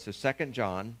joy. So 2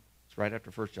 John, it's right after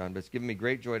 1 John, but it's given me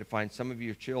great joy to find some of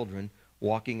your children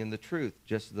walking in the truth,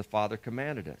 just as the Father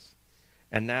commanded us.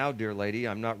 And now, dear lady,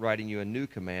 I'm not writing you a new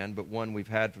command, but one we've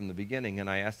had from the beginning, and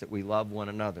I ask that we love one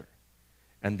another.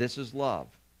 And this is love,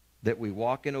 that we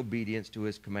walk in obedience to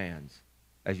his commands.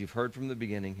 As you've heard from the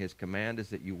beginning, his command is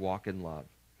that you walk in love.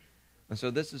 And so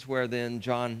this is where then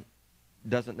John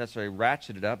doesn't necessarily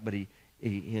ratchet it up, but he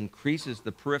increases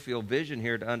the peripheral vision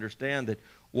here to understand that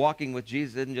walking with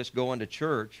Jesus isn't just going to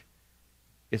church.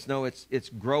 It's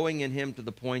growing in him to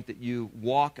the point that you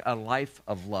walk a life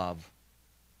of love,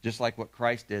 just like what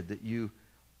Christ did,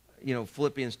 that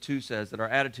Philippians 2 says that our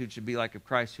attitude should be like of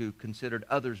Christ, who considered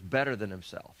others better than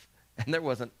himself. And there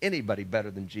wasn't anybody better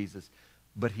than Jesus,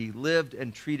 but he lived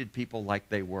and treated people like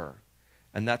they were.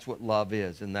 And that's what love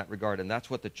is in that regard, and that's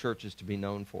what the church is to be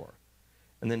known for.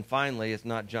 And then finally, it's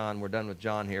not John. We're done with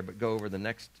John here, but go over the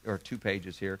next, or 2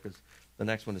 pages here, because the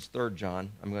next one is 3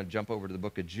 John. I'm going to jump over to the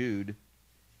book of Jude,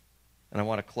 and I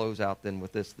want to close out then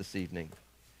with this evening.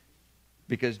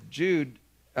 Because Jude,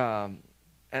 and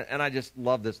I just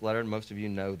love this letter, and most of you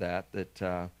know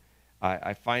that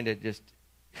I find it just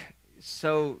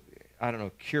so,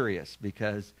 curious,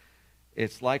 because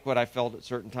it's like what I felt at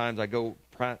certain times. I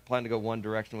plan to go one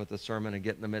direction with the sermon and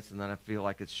get in the midst, and then I feel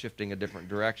like it's shifting a different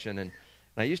direction. And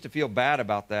I used to feel bad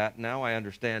about that. Now I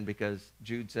understand, because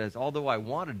Jude says, although I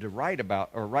wanted to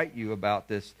write you about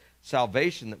this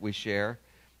salvation that we share,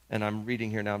 and I'm reading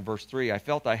here now in verse 3, I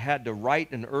felt I had to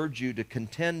write and urge you to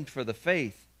contend for the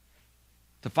faith,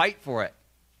 to fight for it.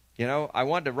 I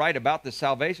wanted to write about this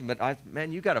salvation, but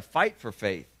you got to fight for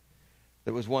faith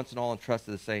that was once and all entrusted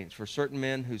to the saints. For certain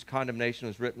men whose condemnation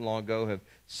was written long ago have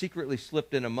secretly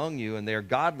slipped in among you, and they are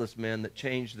godless men that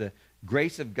change the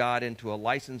grace of God into a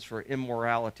license for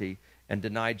immorality and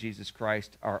deny Jesus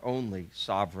Christ, our only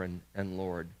sovereign and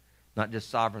Lord. Not just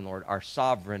sovereign Lord, our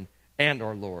sovereign and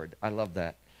our Lord. I love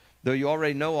that. Though you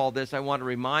already know all this, I want to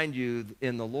remind you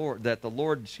in the Lord that the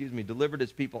Lord, delivered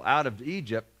his people out of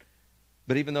Egypt.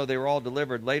 But even though they were all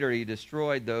delivered, later he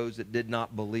destroyed those that did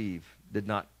not believe, did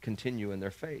not continue in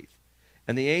their faith.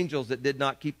 And the angels that did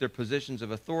not keep their positions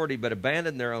of authority but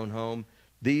abandoned their own home,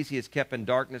 these he has kept in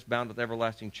darkness, bound with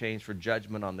everlasting chains for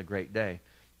judgment on the great day.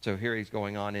 So here he's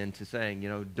going on into saying,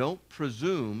 don't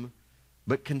presume,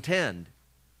 but contend.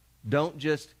 Don't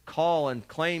just call and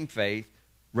claim faith,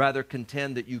 rather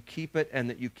contend that you keep it and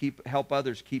that you help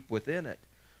others keep within it.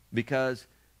 Because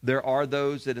there are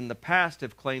those that in the past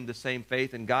have claimed the same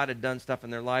faith, and God had done stuff in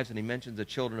their lives, and he mentions the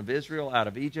children of Israel out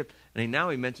of Egypt, and now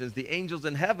he mentions the angels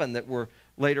in heaven that were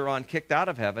later on kicked out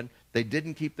of heaven. They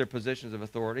didn't keep their positions of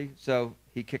authority, so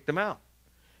he kicked them out.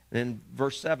 And in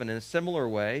verse 7, in a similar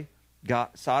way,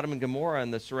 Sodom and Gomorrah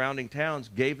and the surrounding towns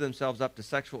gave themselves up to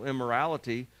sexual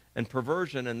immorality and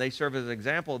perversion, and they serve as an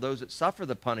example of those that suffer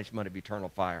the punishment of eternal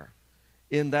fire.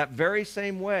 In that very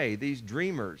same way, these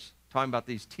dreamers, talking about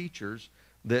these teachers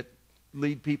that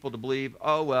lead people to believe,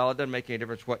 oh, well, it doesn't make any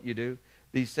difference what you do.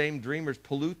 These same dreamers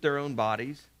pollute their own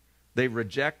bodies. They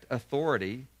reject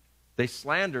authority. They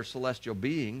slander celestial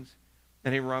beings.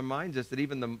 And he reminds us that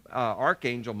even the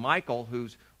archangel Michael,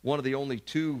 who's one of the only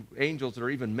two angels that are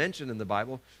even mentioned in the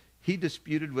Bible, he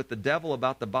disputed with the devil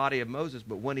about the body of Moses,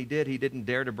 but when he did, he didn't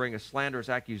dare to bring a slanderous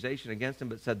accusation against him,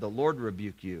 but said, the Lord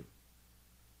rebuke you.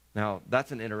 Now,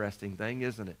 that's an interesting thing,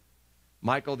 isn't it?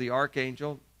 Michael the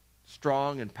archangel,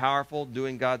 strong and powerful,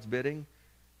 doing God's bidding.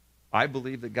 I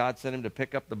believe that God sent him to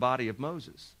pick up the body of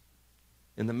Moses.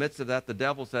 In the midst of that, the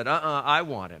devil said, I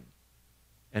want him.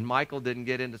 And Michael didn't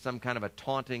get into some kind of a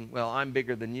taunting, well, I'm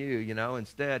bigger than you,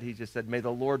 Instead, he just said, may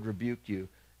the Lord rebuke you.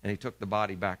 And he took the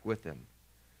body back with him.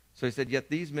 So he said, yet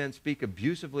these men speak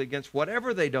abusively against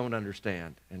whatever they don't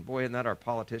understand. And boy, isn't that our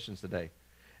politicians today?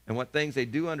 And what things they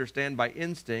do understand by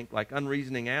instinct, like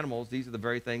unreasoning animals, these are the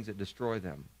very things that destroy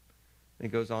them. And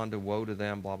it goes on to woe to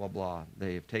them, blah, blah, blah.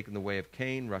 They have taken the way of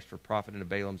Cain, rushed for profit into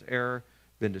Balaam's error,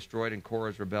 been destroyed in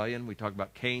Korah's rebellion. We talked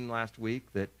about Cain last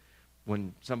week, that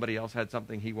when somebody else had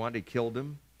something he wanted, he killed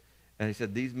him. And he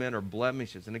said, these men are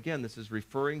blemishes. And again, this is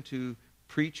referring to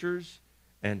preachers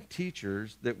and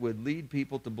teachers that would lead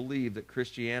people to believe that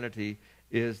Christianity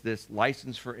is this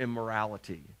license for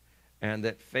immorality and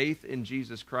that faith in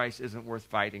Jesus Christ isn't worth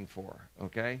fighting for,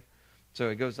 okay? So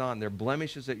it goes on, they're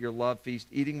blemishes at your love feast,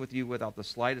 eating with you without the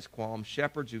slightest qualm,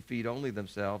 shepherds who feed only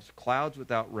themselves, clouds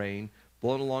without rain,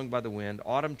 blown along by the wind,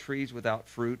 autumn trees without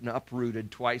fruit, and uprooted,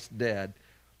 twice dead,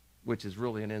 which is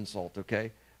really an insult,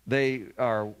 okay? They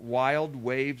are wild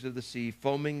waves of the sea,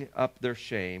 foaming up their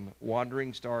shame,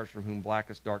 wandering stars from whom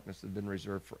blackest darkness has been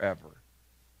reserved forever.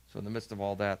 So in the midst of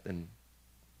all that, then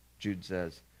Jude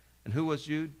says, and who was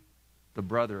Jude? The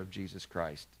brother of Jesus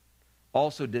Christ.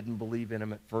 Also didn't believe in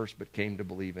him at first, but came to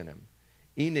believe in him.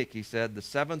 Enoch, he said, the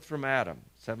seventh from Adam,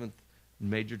 seventh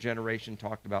major generation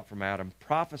talked about from Adam,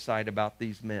 prophesied about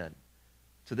these men.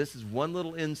 So this is one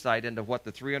little insight into what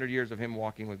the 300 years of him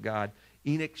walking with God.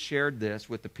 Enoch shared this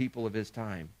with the people of his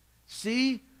time.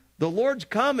 See, the Lord's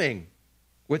coming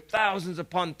with thousands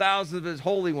upon thousands of his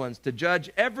holy ones to judge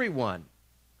everyone.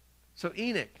 So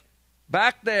Enoch,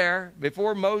 back there,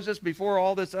 before Moses, before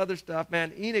all this other stuff,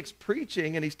 man, Enoch's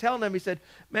preaching, and he's telling them, he said,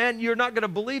 man, you're not going to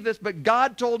believe this, but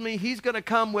God told me he's going to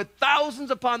come with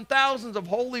thousands upon thousands of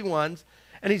holy ones,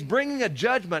 and he's bringing a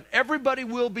judgment. Everybody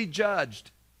will be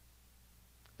judged.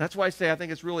 That's why I say I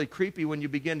think it's really creepy when you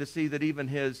begin to see that even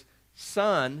his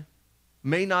son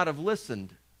may not have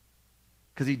listened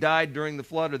because he died during the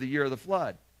flood or the year of the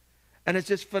flood. And it's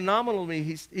just phenomenal to me.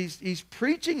 He's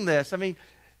preaching this. I mean,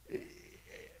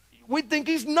 we'd think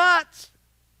he's nuts.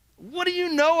 What do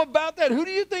you know about that? Who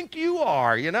do you think you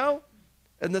are, And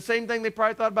the same thing they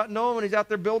probably thought about Noah when he's out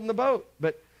there building the boat.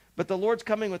 But the Lord's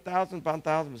coming with thousands upon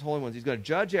thousands of his holy ones. He's going to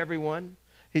judge everyone.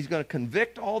 He's going to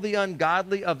convict all the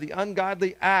ungodly of the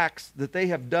ungodly acts that they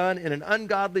have done in an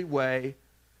ungodly way.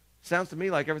 Sounds to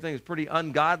me like everything is pretty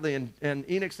ungodly. And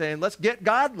Enoch saying, let's get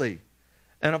godly.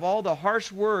 And of all the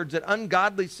harsh words that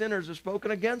ungodly sinners have spoken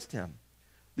against him.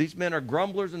 These men are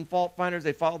grumblers and fault finders.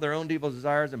 They follow their own evil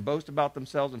desires and boast about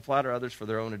themselves and flatter others for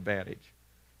their own advantage.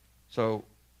 So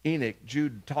Enoch,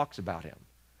 Jude talks about him.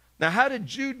 Now, how did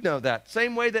Jude know that?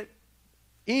 Same way that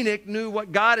Enoch knew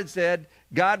what God had said,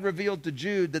 God revealed to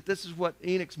Jude that this is what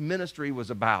Enoch's ministry was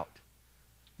about.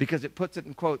 Because it puts it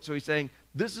in quotes. So he's saying,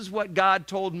 this is what God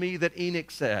told me that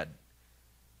Enoch said.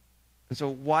 And so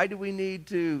why do we need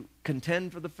to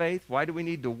contend for the faith? Why do we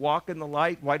need to walk in the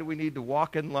light? Why do we need to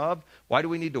walk in love? Why do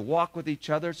we need to walk with each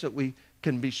other so that we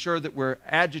can be sure that we're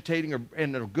agitating or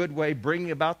in a good way,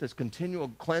 bringing about this continual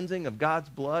cleansing of God's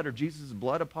blood or Jesus'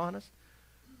 blood upon us?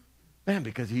 Man,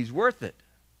 because he's worth it.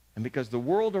 And because the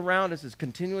world around us is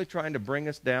continually trying to bring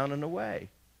us down and away.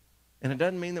 And it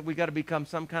doesn't mean that we got to become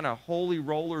some kind of holy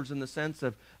rollers in the sense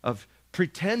of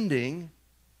pretending.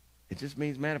 It just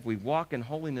means, man, if we walk in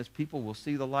holiness, people will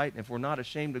see the light. And if we're not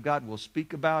ashamed of God, we'll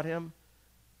speak about him.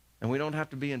 And we don't have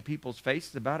to be in people's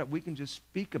faces about it. We can just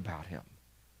speak about him.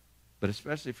 But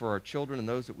especially for our children and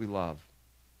those that we love.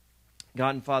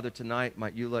 God and Father, tonight,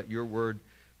 might you let your word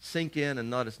sink in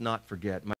and let us not forget.